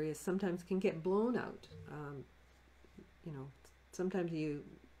highlight areas sometimes can get blown out. You know, sometimes you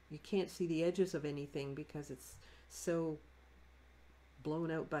can't see the edges of anything because it's so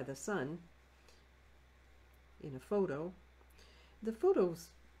blown out by the sun in a photo. The photos,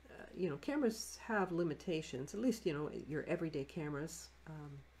 you know, cameras have limitations, at least, you know, your everyday cameras.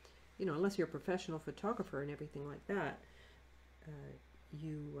 You know, unless you're a professional photographer and everything like that,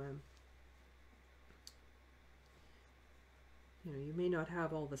 you know, you may not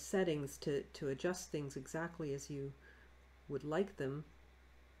have all the settings to adjust things exactly as you would like them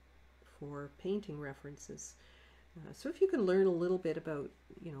for painting references. So if you can learn a little bit about,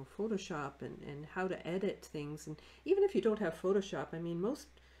 you know, Photoshop and how to edit things, and even if you don't have Photoshop, I mean, most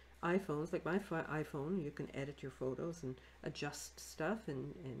iPhones, like my iPhone, you can edit your photos and adjust stuff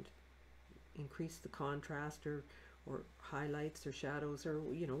and increase the contrast or highlights or shadows or,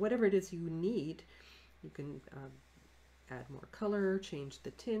 you know, whatever it is you need. You can add more color, change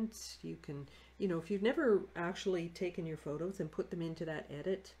the tints. You can, you know, if you've never actually taken your photos and put them into that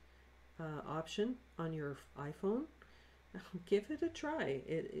edit option on your iPhone, give it a try.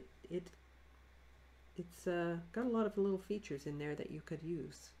 It's got a lot of little features in there that you could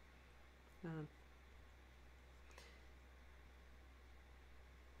use.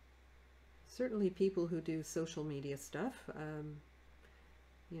 Certainly people who do social media stuff,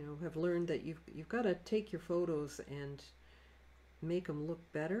 you know, have learned that you've got to take your photos and make them look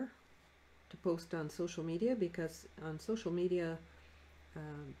better to post on social media, because on social media,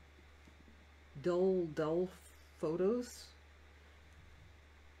 dull photos,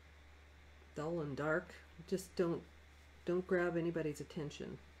 dull and dark, just don't grab anybody's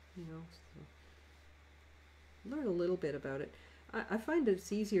attention, you know. So learn a little bit about it. I find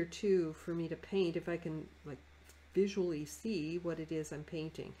it's easier too for me to paint if I can, like, visually see what it is I'm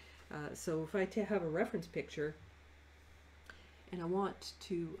painting. So if I have a reference picture and I want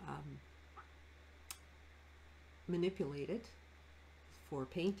to manipulate it for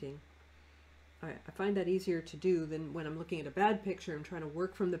painting, I find that easier to do than when I'm looking at a bad picture and trying to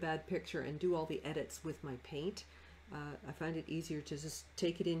work from the bad picture and do all the edits with my paint. I find it easier to just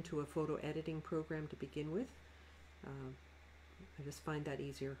take it into a photo editing program to begin with. I just find that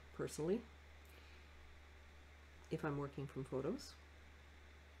easier personally if I'm working from photos.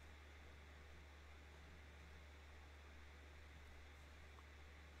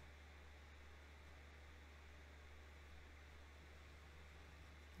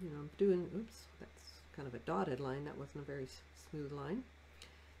 You know, I'm doing, oops, that's kind of a dotted line. That wasn't a very smooth line.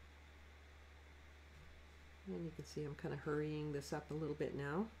 And you can see I'm kind of hurrying this up a little bit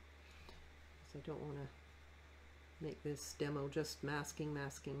now, because I don't want to make this demo just masking.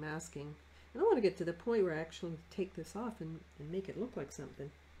 And I want to get to the point where I actually take this off and make it look like something.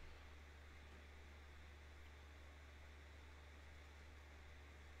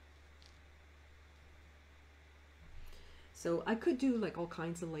 So I could do like all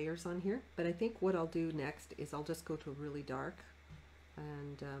kinds of layers on here, but I think what I'll do next is I'll just go to really dark,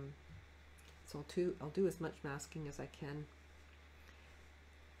 and so I'll do as much masking as I can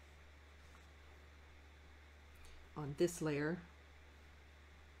on this layer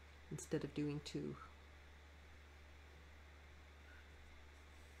instead of doing two.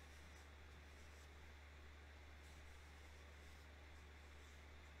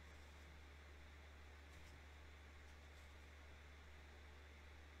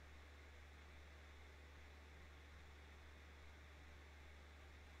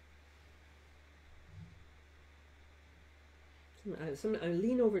 I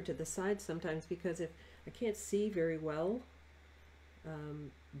lean over to the side sometimes because if I can't see very well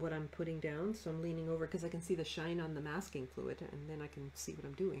what I'm putting down, so I'm leaning over because I can see the shine on the masking fluid, and then I can see what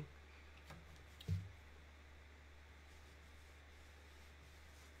I'm doing.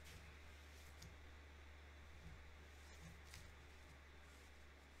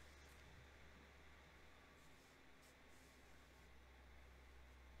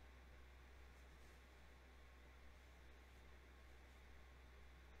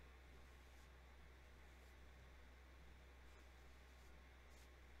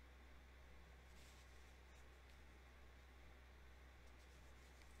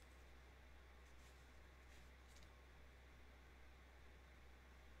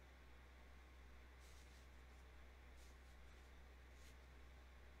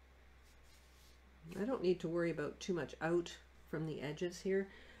 I don't need to worry about too much out from the edges here.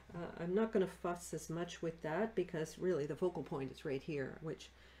 I'm not going to fuss as much with that because really the focal point is right here, which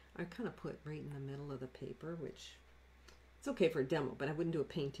I kind of put right in the middle of the paper, which it's okay for a demo, but I wouldn't do a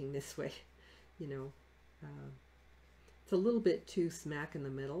painting this way, you know. It's a little bit too smack in the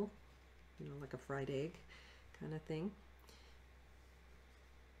middle, you know, like a fried egg kind of thing.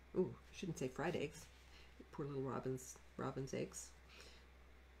 Ooh, I shouldn't say fried eggs. Poor little robin's eggs.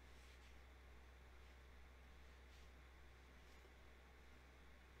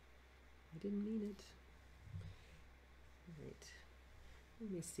 I didn't mean it. All right.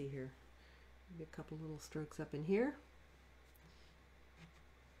 Let me see here. Maybe a couple little strokes up in here.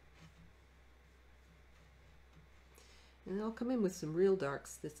 And I'll come in with some real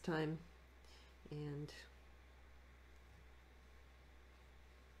darks this time. And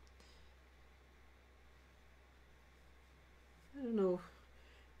I don't know,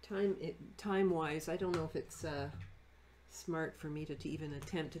 time-wise, I don't know if it's smart for me to even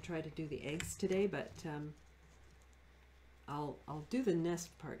attempt to try to do the eggs today, but I'll do the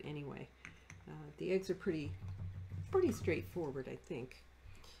nest part anyway. The eggs are pretty straightforward, I think.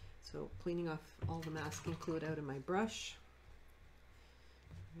 So cleaning off all the masking fluid out of my brush.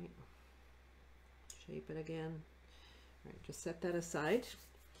 Right. Shape it again. All right, just set that aside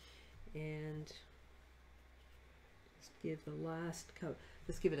and just give the last coat.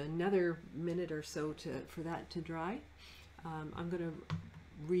 Just give it another minute or so for that to dry. I'm going to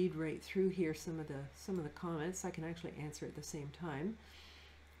read right through here some of the comments. I can actually answer at the same time.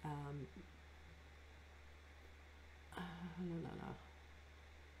 No.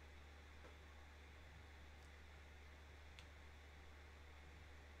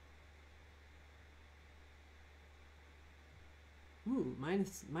 Ooh,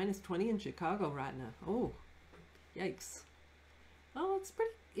 minus 20 in Chicago right now. Oh, yikes. Oh,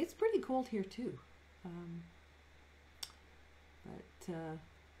 it's pretty cold here too.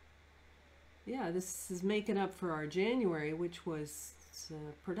 Yeah, this is making up for our January, which was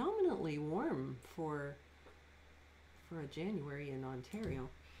predominantly warm for a January in Ontario.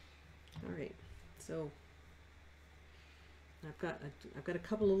 All right, so I've got a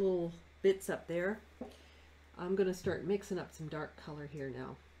couple of little bits up there. I'm going to start mixing up some dark color here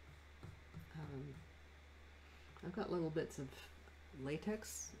now. I've got little bits of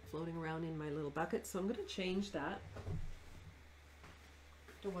latex floating around in my little bucket, so I'm going to change that.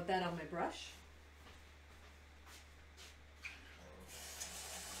 Don't want that on my brush.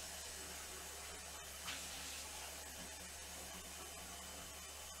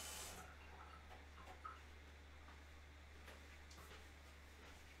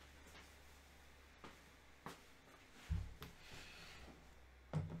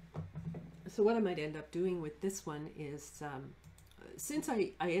 So what I might end up doing with this one is, since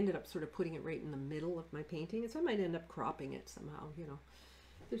I ended up sort of putting it right in the middle of my painting, so I might end up cropping it somehow, you know.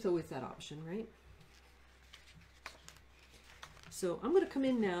 There's always that option, right? So I'm going to come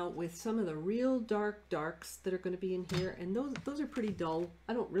in now with some of the real darks that are going to be in here, and those are pretty dull.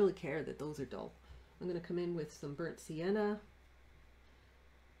 I don't really care that those are dull. I'm going to come in with some burnt sienna.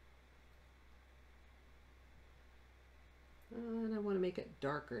 And I want to make it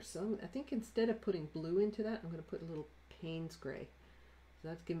darker, so I think instead of putting blue into that, I'm going to put a little Payne's gray. So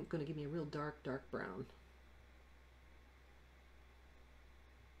that's going to give me a real dark brown.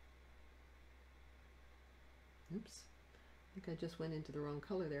 Oops, I think I just went into the wrong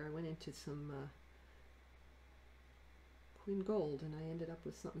color there. I went into some Queen Gold, and I ended up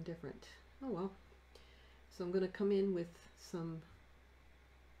with something different. Oh well. So I'm going to come in with some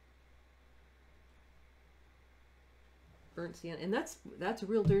burnt sienna, and that's a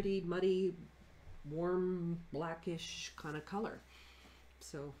real dirty, muddy, warm, blackish kind of color.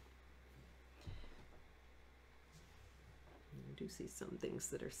 So I do see some things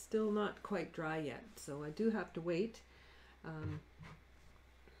that are still not quite dry yet, so I do have to wait.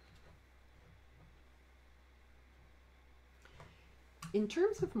 In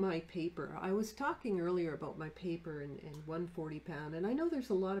terms of my paper, I was talking earlier about my paper and 140 pound, and I know there's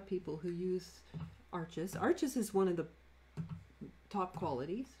a lot of people who use Arches. Arches is one of the top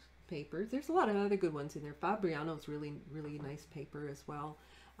qualities papers. There's a lot of other good ones in there. Fabriano's really nice paper as well.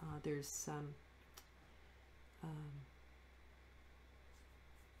 There's some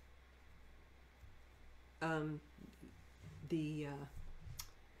the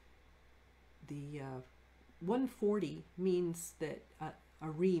 140 means that a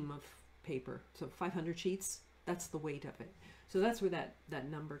ream of paper, so 500 sheets, that's the weight of it. So that's where that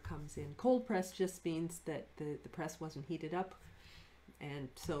number comes in. Cold press just means that the press wasn't heated up, and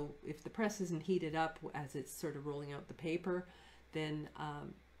so if the press isn't heated up as it's sort of rolling out the paper, then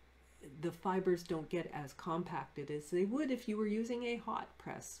the fibers don't get as compacted as they would if you were using a hot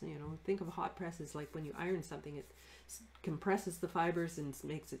press. You know, think of a hot press as like when you iron something, it compresses the fibers and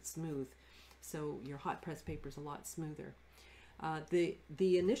makes it smooth. So your hot press paper is a lot smoother. The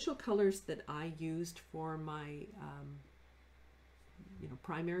initial colors that I used for my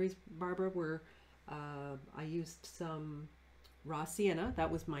primaries, Barbara, were I used some raw sienna.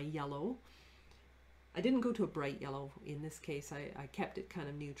 That was my yellow. I didn't go to a bright yellow in this case. I kept it kind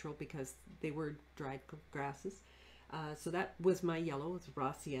of neutral because they were dried grasses. So that was my yellow. It's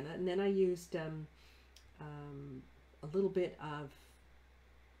raw sienna. And then I used a little bit of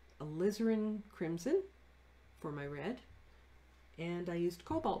alizarin crimson for my red. And I used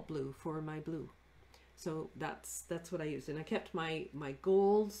cobalt blue for my blue. So that's what I used. And I kept my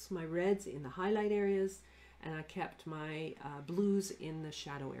golds, my reds in the highlight areas, and I kept my blues in the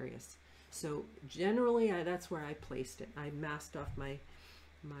shadow areas. So generally that's where I placed it. I masked off my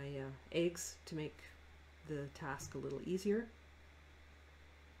eggs to make the task a little easier.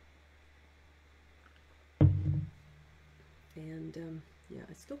 And yeah,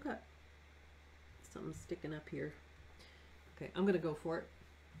 I still got something sticking up here. Okay, I'm gonna go for it.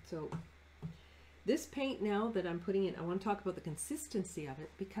 So this paint now that I'm putting in, I want to talk about the consistency of it,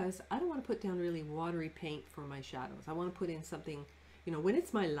 because I don't want to put down really watery paint for my shadows. I want to put in something, you know, when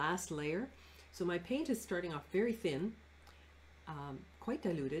it's my last layer. So my paint is starting off very thin, quite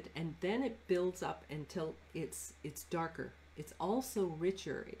diluted, and then it builds up until it's darker. It's also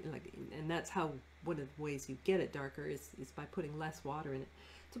richer, like, and that's how, one of the ways you get it darker is by putting less water in it.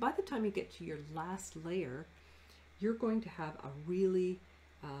 So by the time you get to your last layer, you're going to have a really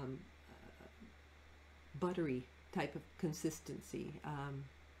buttery type of consistency.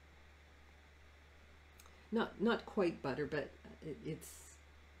 Not quite butter, but it's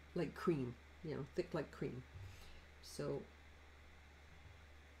like cream, you know, thick like cream. So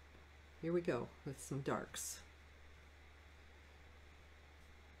here we go with some darks.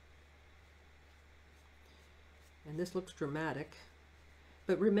 And this looks dramatic,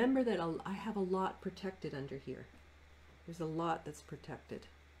 but remember that I have a lot protected under here. There's a lot that's protected.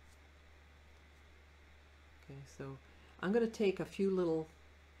 Okay, so I'm going to take a few little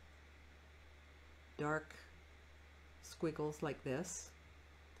dark squiggles like this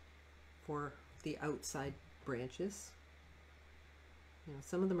for the outside branches. You know,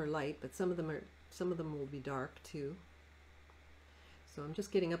 some of them are light, but some of them will be dark too. So I'm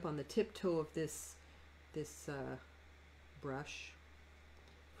just getting up on the tiptoe of this brush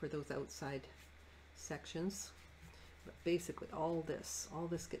for those outside sections. But basically all this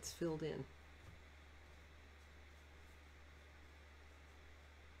gets filled in.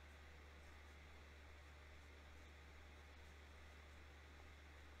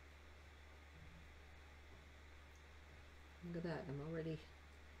 Look at that, I'm already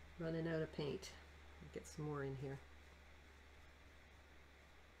running out of paint. I'll get some more in here.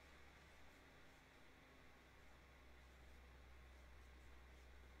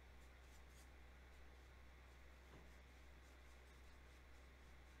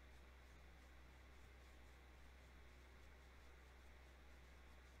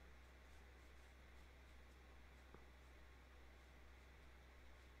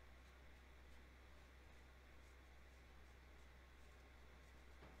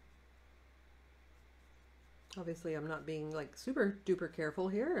 Obviously I'm not being like super duper careful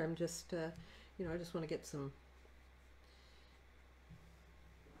here. I'm just, you know, I just want to get some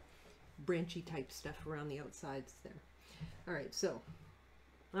branchy type stuff around the outsides there. All right, so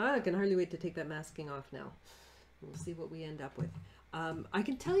I can hardly wait to take that masking off now. We'll see what we end up with. I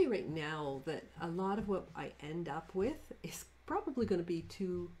can tell you right now that a lot of what I end up with is probably going to be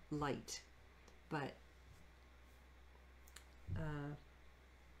too light, but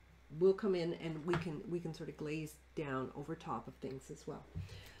we'll come in and we can sort of glaze down over top of things as well.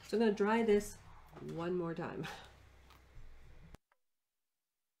 So I'm going to dry this one more time.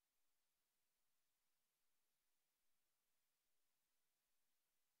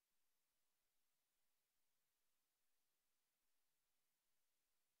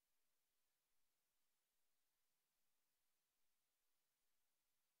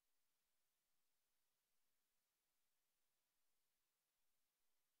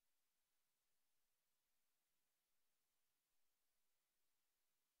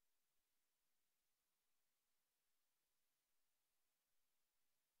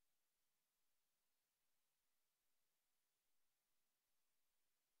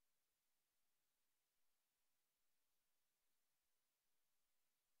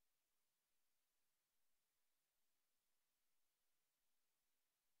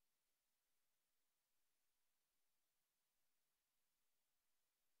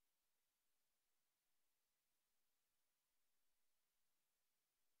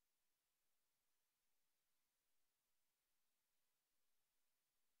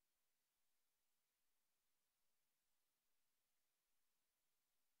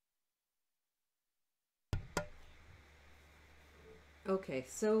 Okay,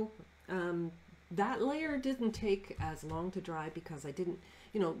 so that layer didn't take as long to dry because I didn't,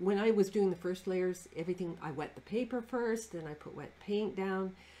 you know, when I was doing the first layers, everything, I wet the paper first, then I put wet paint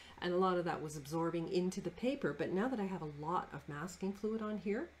down, and a lot of that was absorbing into the paper. But now that I have a lot of masking fluid on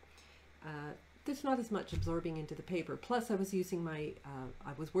here, there's not as much absorbing into the paper. Plus I was using my,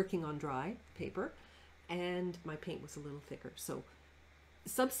 I was working on dry paper and my paint was a little thicker. So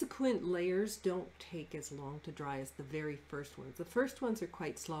subsequent layers don't take as long to dry as the very first ones. The first ones are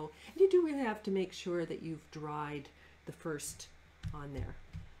quite slow. And you do really have to make sure that you've dried the first on there.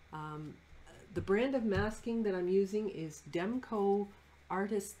 The brand of masking that I'm using is Demco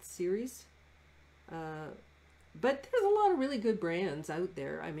Artist Series. But there's a lot of really good brands out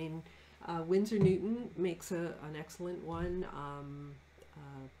there. I mean, Winsor Newton makes an excellent one.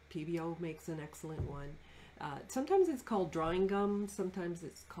 PBO makes an excellent one. Sometimes it's called drawing gum. Sometimes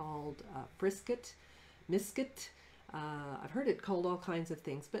it's called Frisket, Misket. I've heard it called all kinds of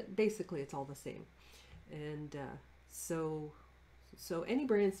things, but basically it's all the same. And so any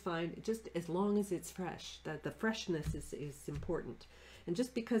brand's fine, just as long as it's fresh. That the freshness is important. And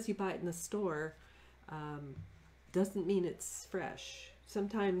just because you buy it in the store doesn't mean it's fresh.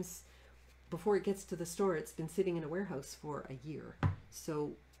 Sometimes before it gets to the store, it's been sitting in a warehouse for a year.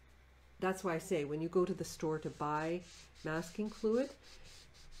 So that's why I say when you go to the store to buy masking fluid,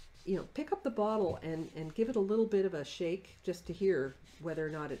 you know, pick up the bottle and give it a little bit of a shake just to hear whether or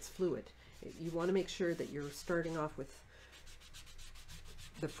not it's fluid. You want to make sure that you're starting off with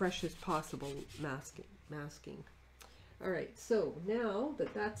the freshest possible masking. All right, so now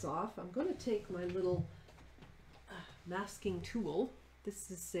that that's off, I'm going to take my little masking tool.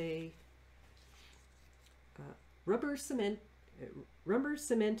 This is a rubber cement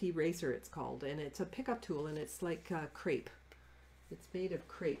eraser, it's called, and it's a pickup tool, and it's like crepe. It's made of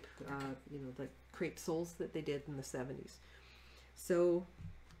crepe, you know, the crepe soles that they did in the 70s. So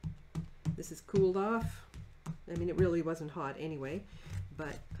this is cooled off. I mean, it really wasn't hot anyway,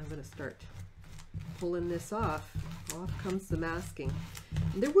 but I'm going to start pulling this off. Off comes the masking.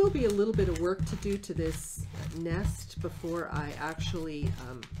 And there will be a little bit of work to do to this nest before I actually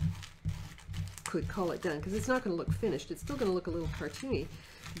could call it done, because it's not going to look finished. It's still going to look a little cartoony,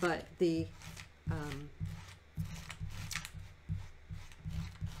 but the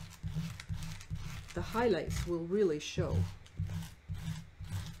highlights will really show.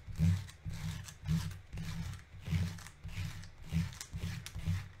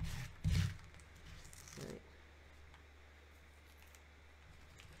 Right.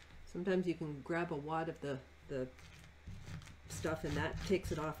 Sometimes you can grab a wad of the stuff and that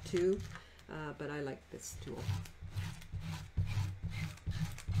takes it off too. But I like this tool.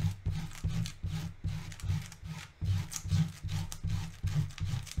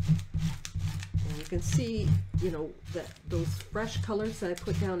 And you can see, you know, that those fresh colors that I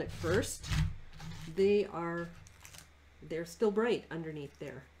put down at first, they're still bright underneath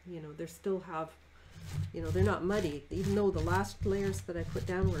there. You know, they still have, you know, they're not muddy. Even though the last layers that I put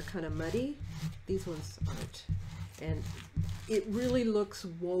down were kind of muddy, these ones aren't. And it really looks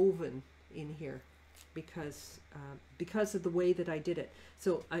woven in here because of the way that I did it.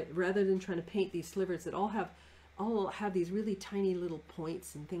 So rather than trying to paint these slivers that all have these really tiny little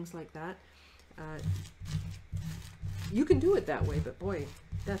points and things like that, you can do it that way, but boy,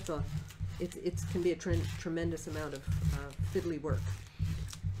 that's it can be a tremendous amount of fiddly work.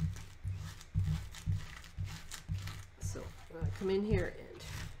 So come in here and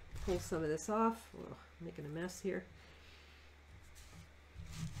pull some of this off. Oh, making a mess here.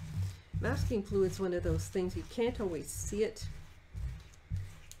 Masking fluid's one of those things you can't always see it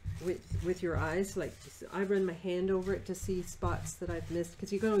with your eyes. Like, I run my hand over it to see spots that I've missed,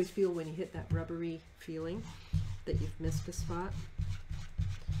 because you can always feel when you hit that rubbery feeling that you've missed a spot.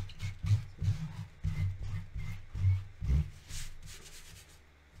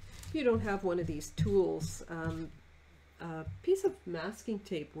 If you don't have one of these tools, a piece of masking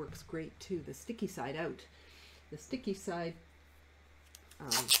tape works great too. The sticky side out. The sticky side,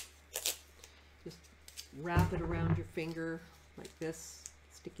 just wrap it around your finger like this,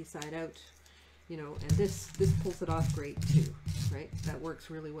 sticky side out, you know, and this pulls it off great too, right? That works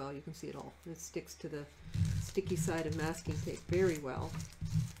really well. You can see it all. It sticks to the sticky side of masking tape very well.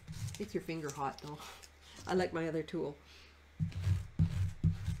 Makes your finger hot though. I like my other tool.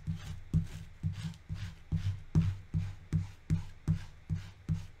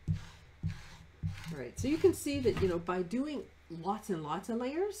 All right, so you can see that, you know, by doing lots and lots of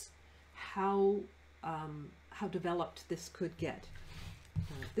layers, how developed this could get.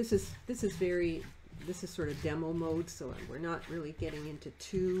 This is sort of demo mode, so we're not really getting into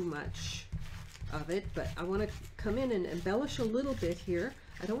too much of it, but I want to come in and embellish a little bit here.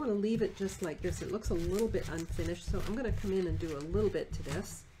 I don't want to leave it just like this. It looks a little bit unfinished, so I'm going to come in and do a little bit to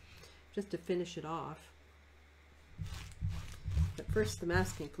this just to finish it off. But first the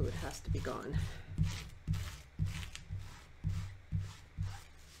masking fluid has to be gone.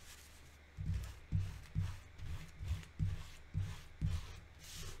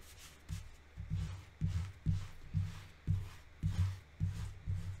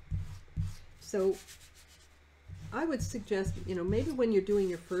 So I would suggest, you know, maybe when you're doing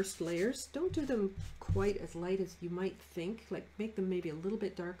your first layers, don't do them quite as light as you might think. Like make them maybe a little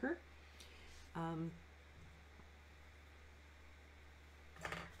bit darker.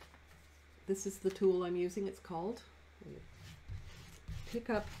 This is the tool I'm using. It's called Pick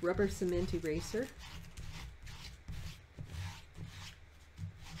Up Rubber Cement Eraser.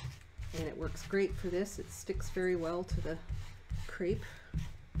 And it works great for this. It sticks very well to the crepe.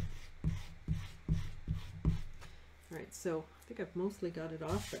 Alright, so I think I've mostly got it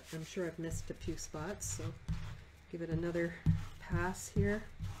off, but I'm sure I've missed a few spots, so give it another pass here.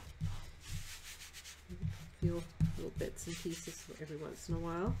 Feel little bits and pieces every once in a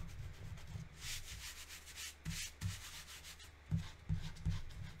while.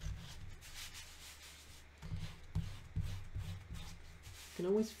 You can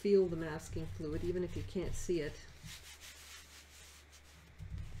always feel the masking fluid even if you can't see it.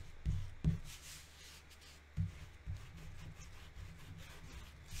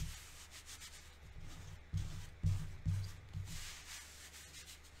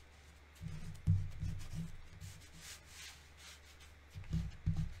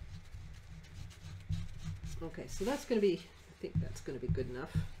 Okay, so that's going to be, I think that's going to be good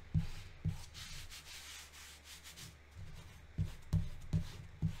enough.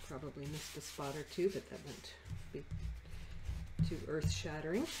 Probably missed a spot or two, but that won't be too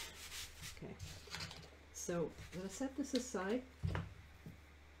earth-shattering. Okay, so I'm going to set this aside.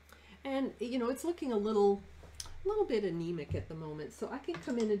 And, you know, it's looking a little bit anemic at the moment, so I can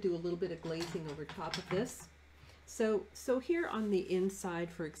come in and do a little bit of glazing over top of this. So here on the inside,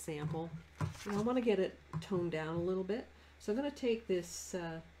 for example, I want to get it toned down a little bit. So I'm going to take this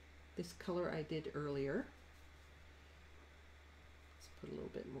this color I did earlier. Let's put a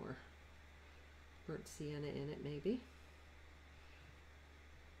little bit more burnt sienna in it, maybe.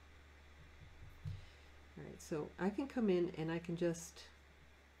 All right, so I can come in and I can just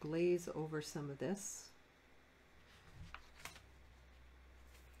glaze over some of this.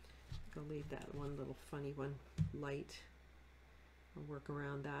 I'll leave that one little funny one light. I'll work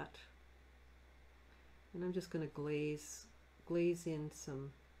around that. And I'm just going to glaze in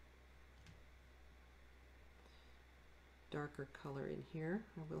some darker color in here.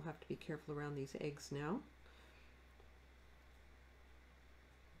 I will have to be careful around these eggs now.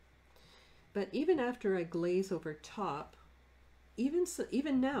 But even after I glaze over top,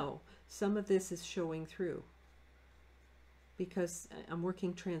 even now, some of this is showing through, because I'm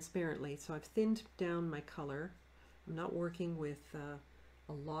working transparently. So I've thinned down my color. I'm not working with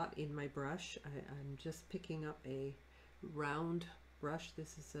a lot in my brush. I'm just picking up a round brush.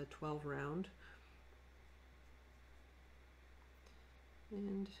 This is a 12 round.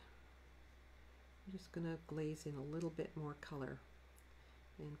 And I'm just going to glaze in a little bit more color.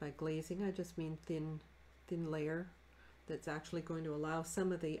 And by glazing, I just mean thin layer that's actually going to allow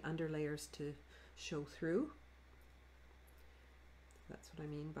some of the under layers to show through. That's what I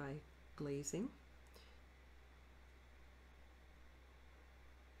mean by glazing.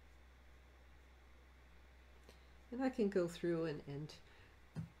 And I can go through and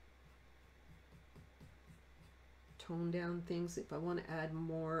tone down things. If I want to add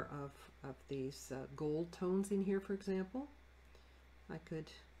more of these gold tones in here, for example, I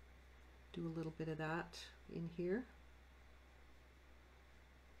could do a little bit of that in here.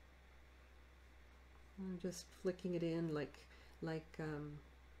 I'm just flicking it in like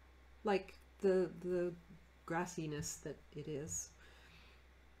the grassiness that it is,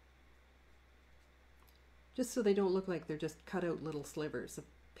 just so they don't look like they're just cut out little slivers of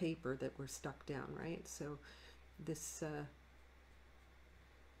paper that were stuck down, right? So this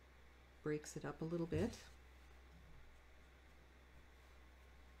breaks it up a little bit.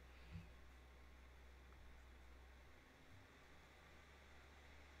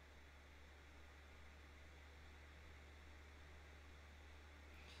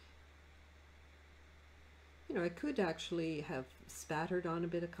 You know, I could actually have spattered on a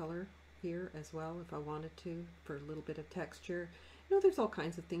bit of color here as well if I wanted to, for a little bit of texture. You know, there's all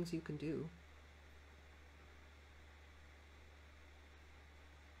kinds of things you can do.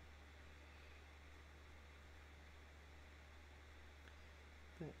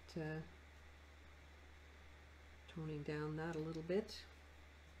 But Toning down that a little bit.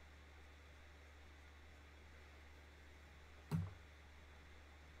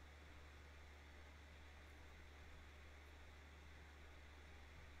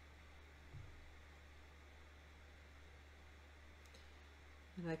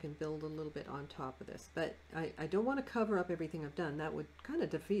 And I can build a little bit on top of this, but I don't want to cover up everything I've done. That would kind of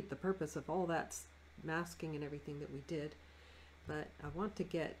defeat the purpose of all that masking and everything that we did. But I want to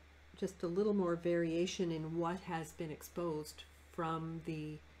get just a little more variation in what has been exposed from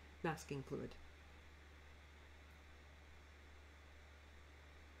the masking fluid.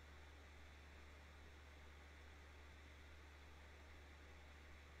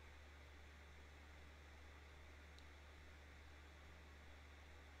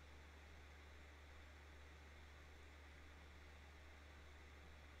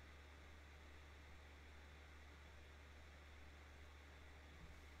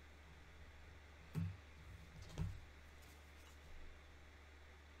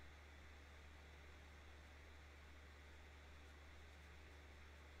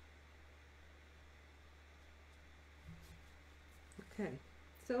 Okay,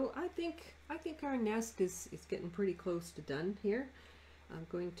 so I think our nest is getting pretty close to done here. I'm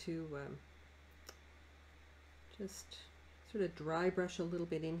going to just sort of dry brush a little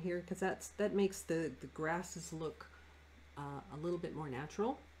bit in here, because that makes the grasses look a little bit more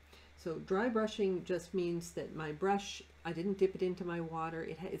natural. So dry brushing just means that my brush, I didn't dip it into my water.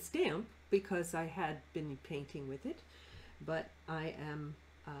 It's damp because I had been painting with it, but I am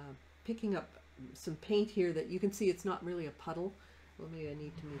picking up some paint here that you can see it's not really a puddle. Well, maybe I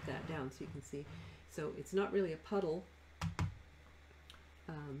need to move that down so you can see. So it's not really a puddle.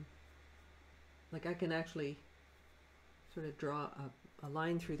 Like I can actually sort of draw a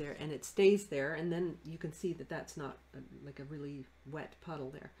line through there and it stays there, and then you can see that that's not like a really wet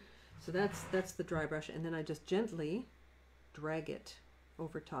puddle there. So that's the dry brush, and then I just gently drag it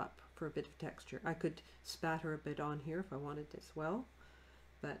over top for a bit of texture. I could spatter a bit on here if I wanted as well,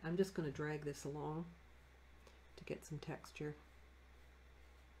 but I'm just going to drag this along to get some texture.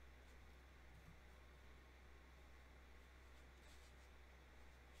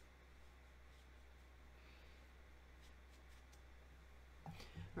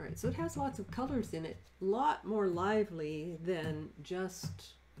 All right, so it has lots of colors in it, a lot more lively than just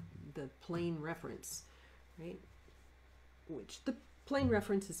the plain reference, right? Which the plain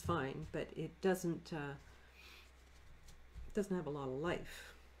reference is fine, but it doesn't have a lot of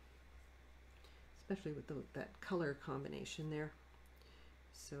life, especially with that color combination there.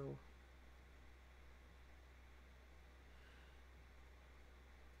 So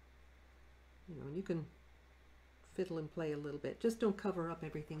and you can fiddle and play a little bit. Just don't cover up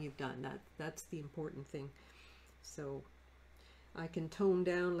everything you've done. That's the important thing. So I can tone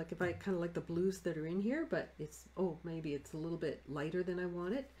down, like if I kind of like the blues that are in here, but it's, maybe it's a little bit lighter than I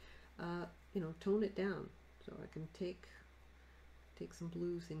want it, tone it down. So I can take some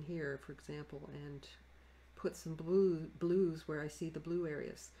blues in here, for example, and put some blues where I see the blue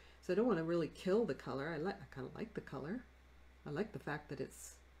areas. So I don't want to really kill the color. I kind of like the color. I like the fact that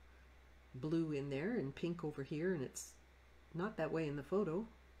it's blue in there and pink over here, and it's not that way in the photo,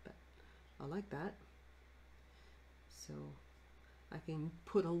 but I like that. So I can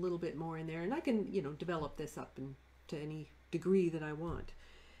put a little bit more in there, and I can develop this up to any degree that I want.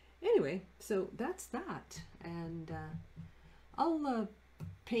 Anyway, so that's that, and I'll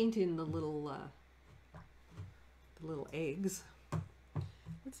paint in the little eggs.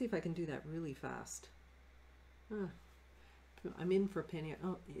 Let's see if I can do that really fast. I'm in for a penny.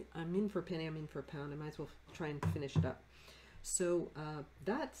 I'm in for a penny. I'm in for a pound. I might as well try and finish it up. So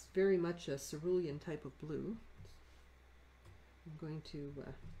that's very much a cerulean type of blue. I'm going to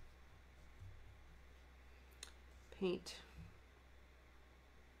paint.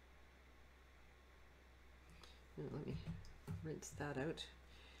 Let me rinse that out.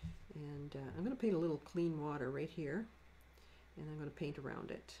 And I'm going to paint a little clean water right here. And I'm going to paint around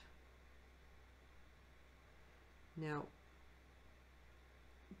it. Now,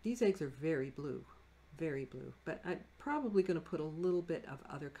 these eggs are very blue, but I'm probably going to put a little bit of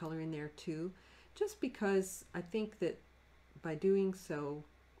other color in there too, just because I think that by doing so,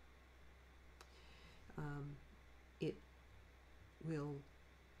 it will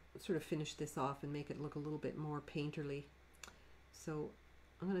sort of finish this off and make it look a little bit more painterly. So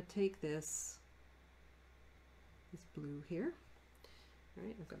I'm going to take this blue here. All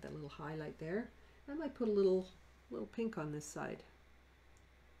right, I've got that little highlight there. I might put a little pink on this side.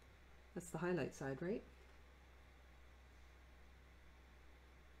 That's the highlight side, right?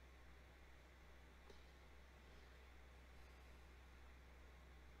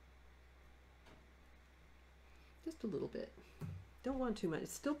 just a little bit. Don't want too much.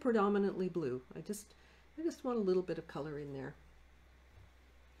 It's still predominantly blue. I just want a little bit of color in there.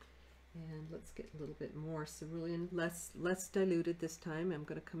 And let's get a little bit more cerulean, less diluted this time. I'm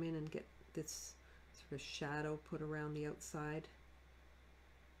going to come in and get this sort of shadow put around the outside.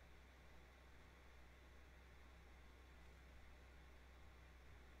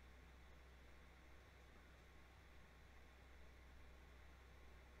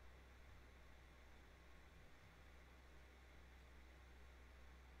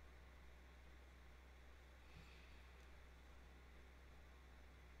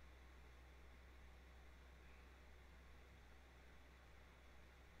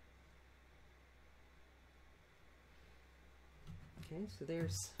 Okay, so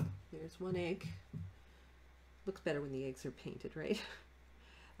there's one egg. Looks better when the eggs are painted, right?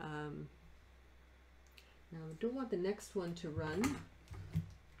 Now I don't want the next one to run,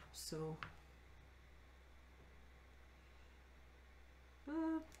 so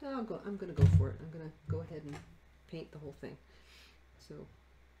I'm going to go for it. I'm going to go ahead and paint the whole thing. So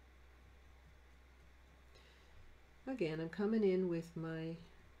again, I'm coming in with my,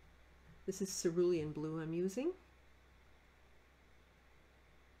 this is cerulean blue I'm using.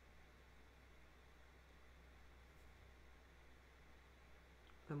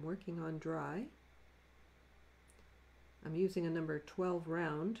 I'm working on dry. I'm using a number 12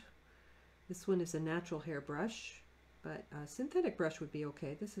 round. This one is a natural hair brush, but a synthetic brush would be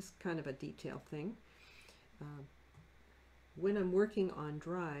okay. This is kind of a detail thing. When I'm working on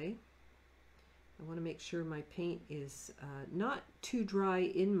dry, I want to make sure my paint is not too dry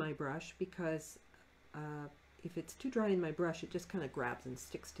in my brush, because if it's too dry in my brush, it just kind of grabs and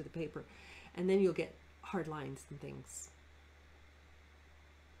sticks to the paper, and then you'll get hard lines and things.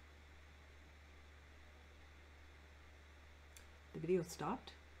 The video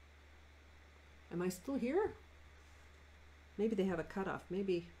stopped. Am I still here? Maybe they have a cutoff.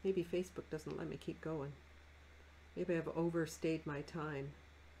 Maybe Facebook doesn't let me keep going. Maybe I've overstayed my time.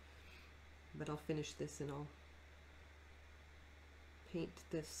 But I'll finish this and I'll paint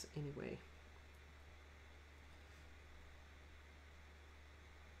this anyway.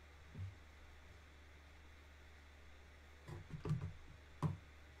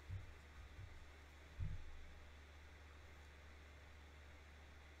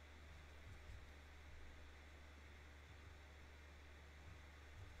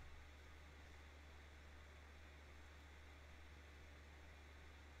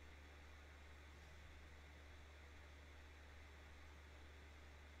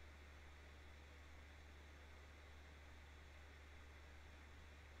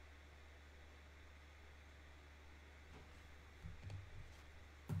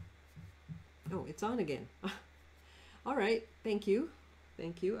 Oh, it's on again. All right, thank you.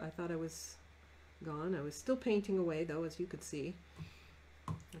 Thank you. I thought I was gone. I was still painting away though, as you could see.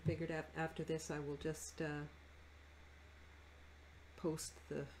 I figured after this I will just post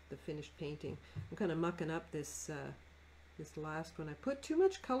the finished painting. I'm kind of mucking up this this last one. I put too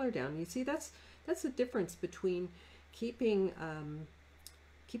much color down. You see, that's the difference between keeping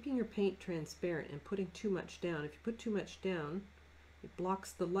keeping your paint transparent and putting too much down. If you put too much down, it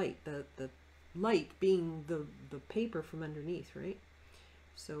blocks the light, the light being the paper from underneath, right?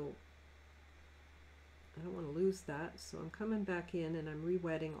 So I don't want to lose that, so I'm coming back in and I'm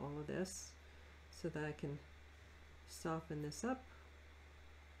re-wetting all of this so that I can soften this up.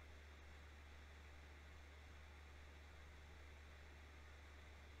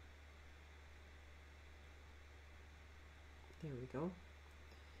 There we go.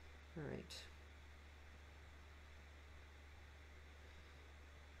 All right.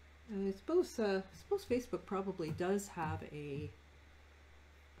 I suppose Facebook probably does have a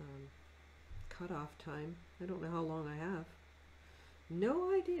cutoff time. I don't know how long I have.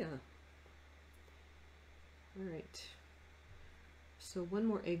 No idea. All right. So one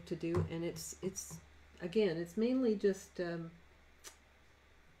more egg to do, and it's again, it's mainly just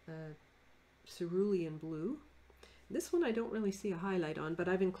cerulean blue. This one I don't really see a highlight on, but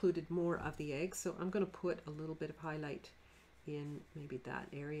I've included more of the egg, so I'm going to put a little bit of highlight in maybe that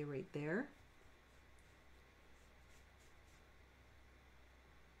area right there.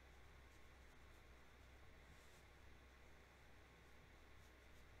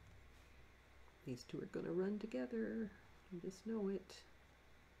 These two are going to run together. I just know it.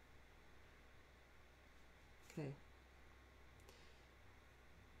 Okay.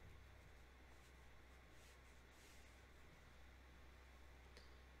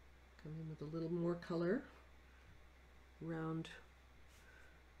 Come in with a little more color around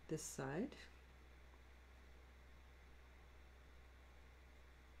this side.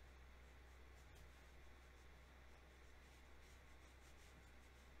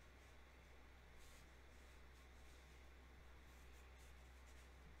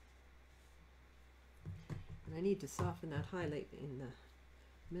 I need to soften that highlight in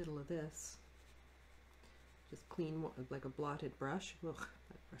the middle of this. Just clean like a blotted brush. Ugh,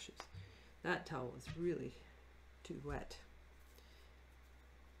 that towel is really too wet.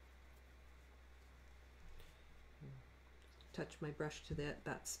 Touch my brush to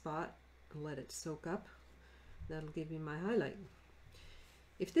that spot and let it soak up. That'll give me my highlight.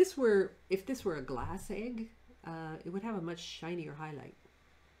 If this were a glass egg, it would have a much shinier highlight.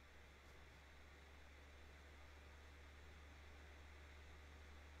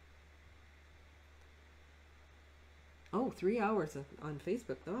 Oh, 3 hours on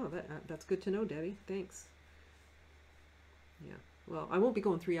Facebook. Oh, that's good to know, Debbie. Thanks. Yeah. Well, I won't be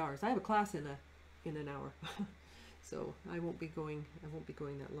going 3 hours. I have a class in an hour, so I won't be going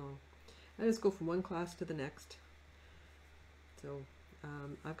that long. I just go from one class to the next. So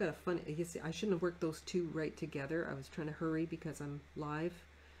I've got a fun. You see, I shouldn't have worked those two right together. I was trying to hurry because I'm live,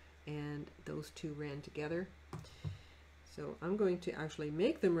 and those two ran together. So I'm going to actually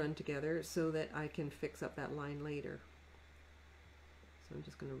make them run together so that I can fix up that line later. So I'm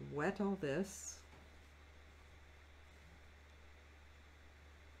just going to wet all this.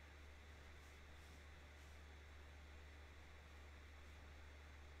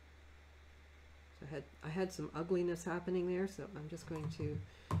 So I had some ugliness happening there, so I'm just going to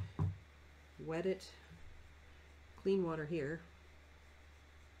wet it. Clean water here.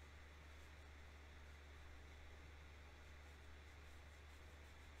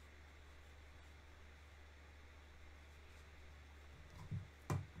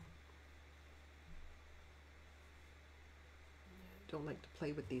 Don't like to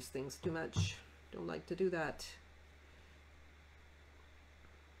play with these things too much. Don't like to do that.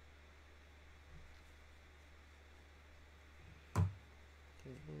 Okay,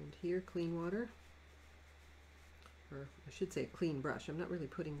 and here, clean water. Or I should say clean brush. I'm not really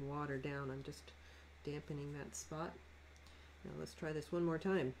putting water down. I'm just dampening that spot. Now let's try this one more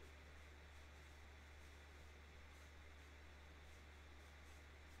time.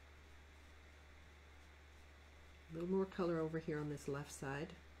 A little more color over here on this left side.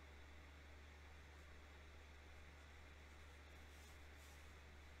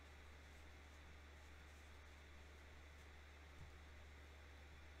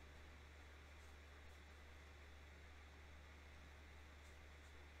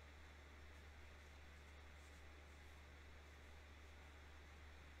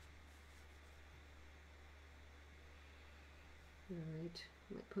 All right,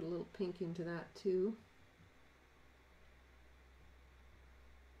 might put a little pink into that too.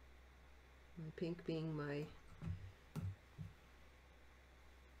 My pink being my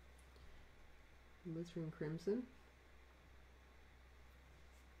Lutheran Crimson.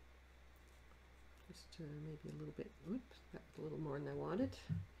 Just maybe a little bit, oops, that's a little more than I wanted.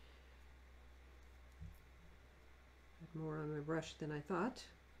 Had more on my brush than I thought.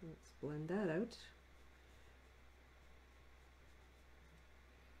 Let's blend that out.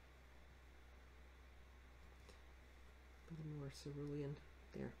 A little more cerulean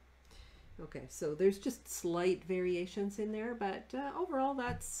there. Okay, so there's just slight variations in there, but overall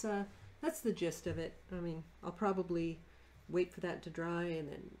that's the gist of it. I mean, I'll probably wait for that to dry and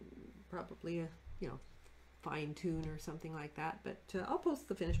then probably you know, fine tune or something like that. But I'll post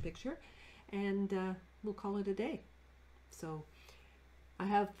the finished picture, and we'll call it a day. So I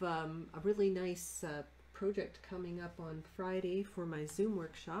have a really nice project coming up on Friday for my Zoom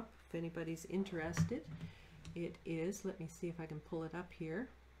workshop. If anybody's interested, it is. Let me see if I can pull it up here.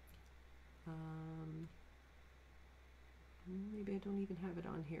 Maybe I don't even have it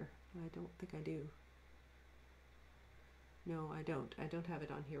on here. I don't think I do. No, I don't. I don't have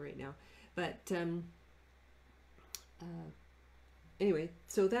it on here right now. But anyway,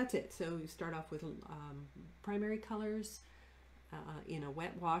 so that's it. So you start off with primary colors in a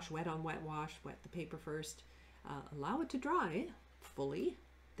wet wash, wet on wet wash, wet the paper first. Allow it to dry fully.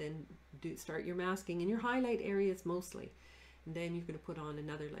 Then start your masking in your highlight areas mostly. And then you're going to put on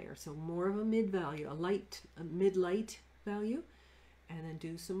another layer. So more of a mid value, a mid-light value, and then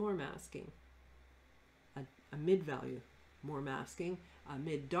do some more masking. A mid value, more masking, a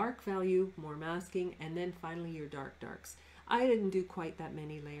mid-dark value, more masking, and then finally your dark darks. I didn't do quite that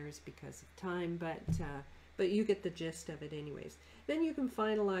many layers because of time, but you get the gist of it anyways. Then you can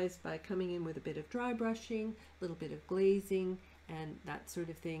finalize by coming in with a bit of dry brushing, a little bit of glazing, and that sort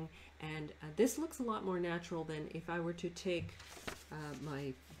of thing. And this looks a lot more natural than if I were to take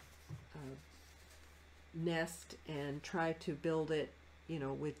my nest and try to build it, you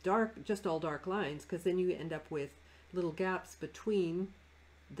know, with just all dark lines, because then you end up with little gaps between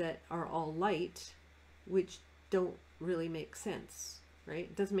that are all light, which don't really make sense. right?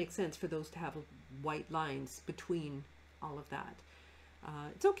 It doesn't make sense for those to have white lines between all of that.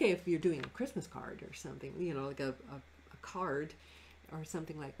 It's okay if you're doing a Christmas card or something, you know, like a card or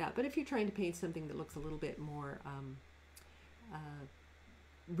something like that. But if you're trying to paint something that looks a little bit more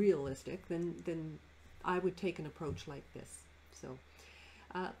realistic, then I would take an approach like this. So,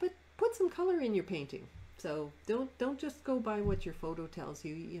 but put some color in your painting. So don't just go by what your photo tells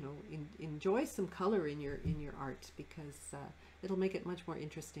you. You know, enjoy some color in your art, because it'll make it much more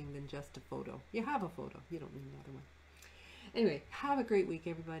interesting than just a photo. You have a photo, you don't need another one. Anyway, have a great week,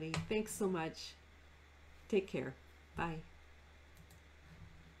 everybody. Thanks so much. Take care. Bye.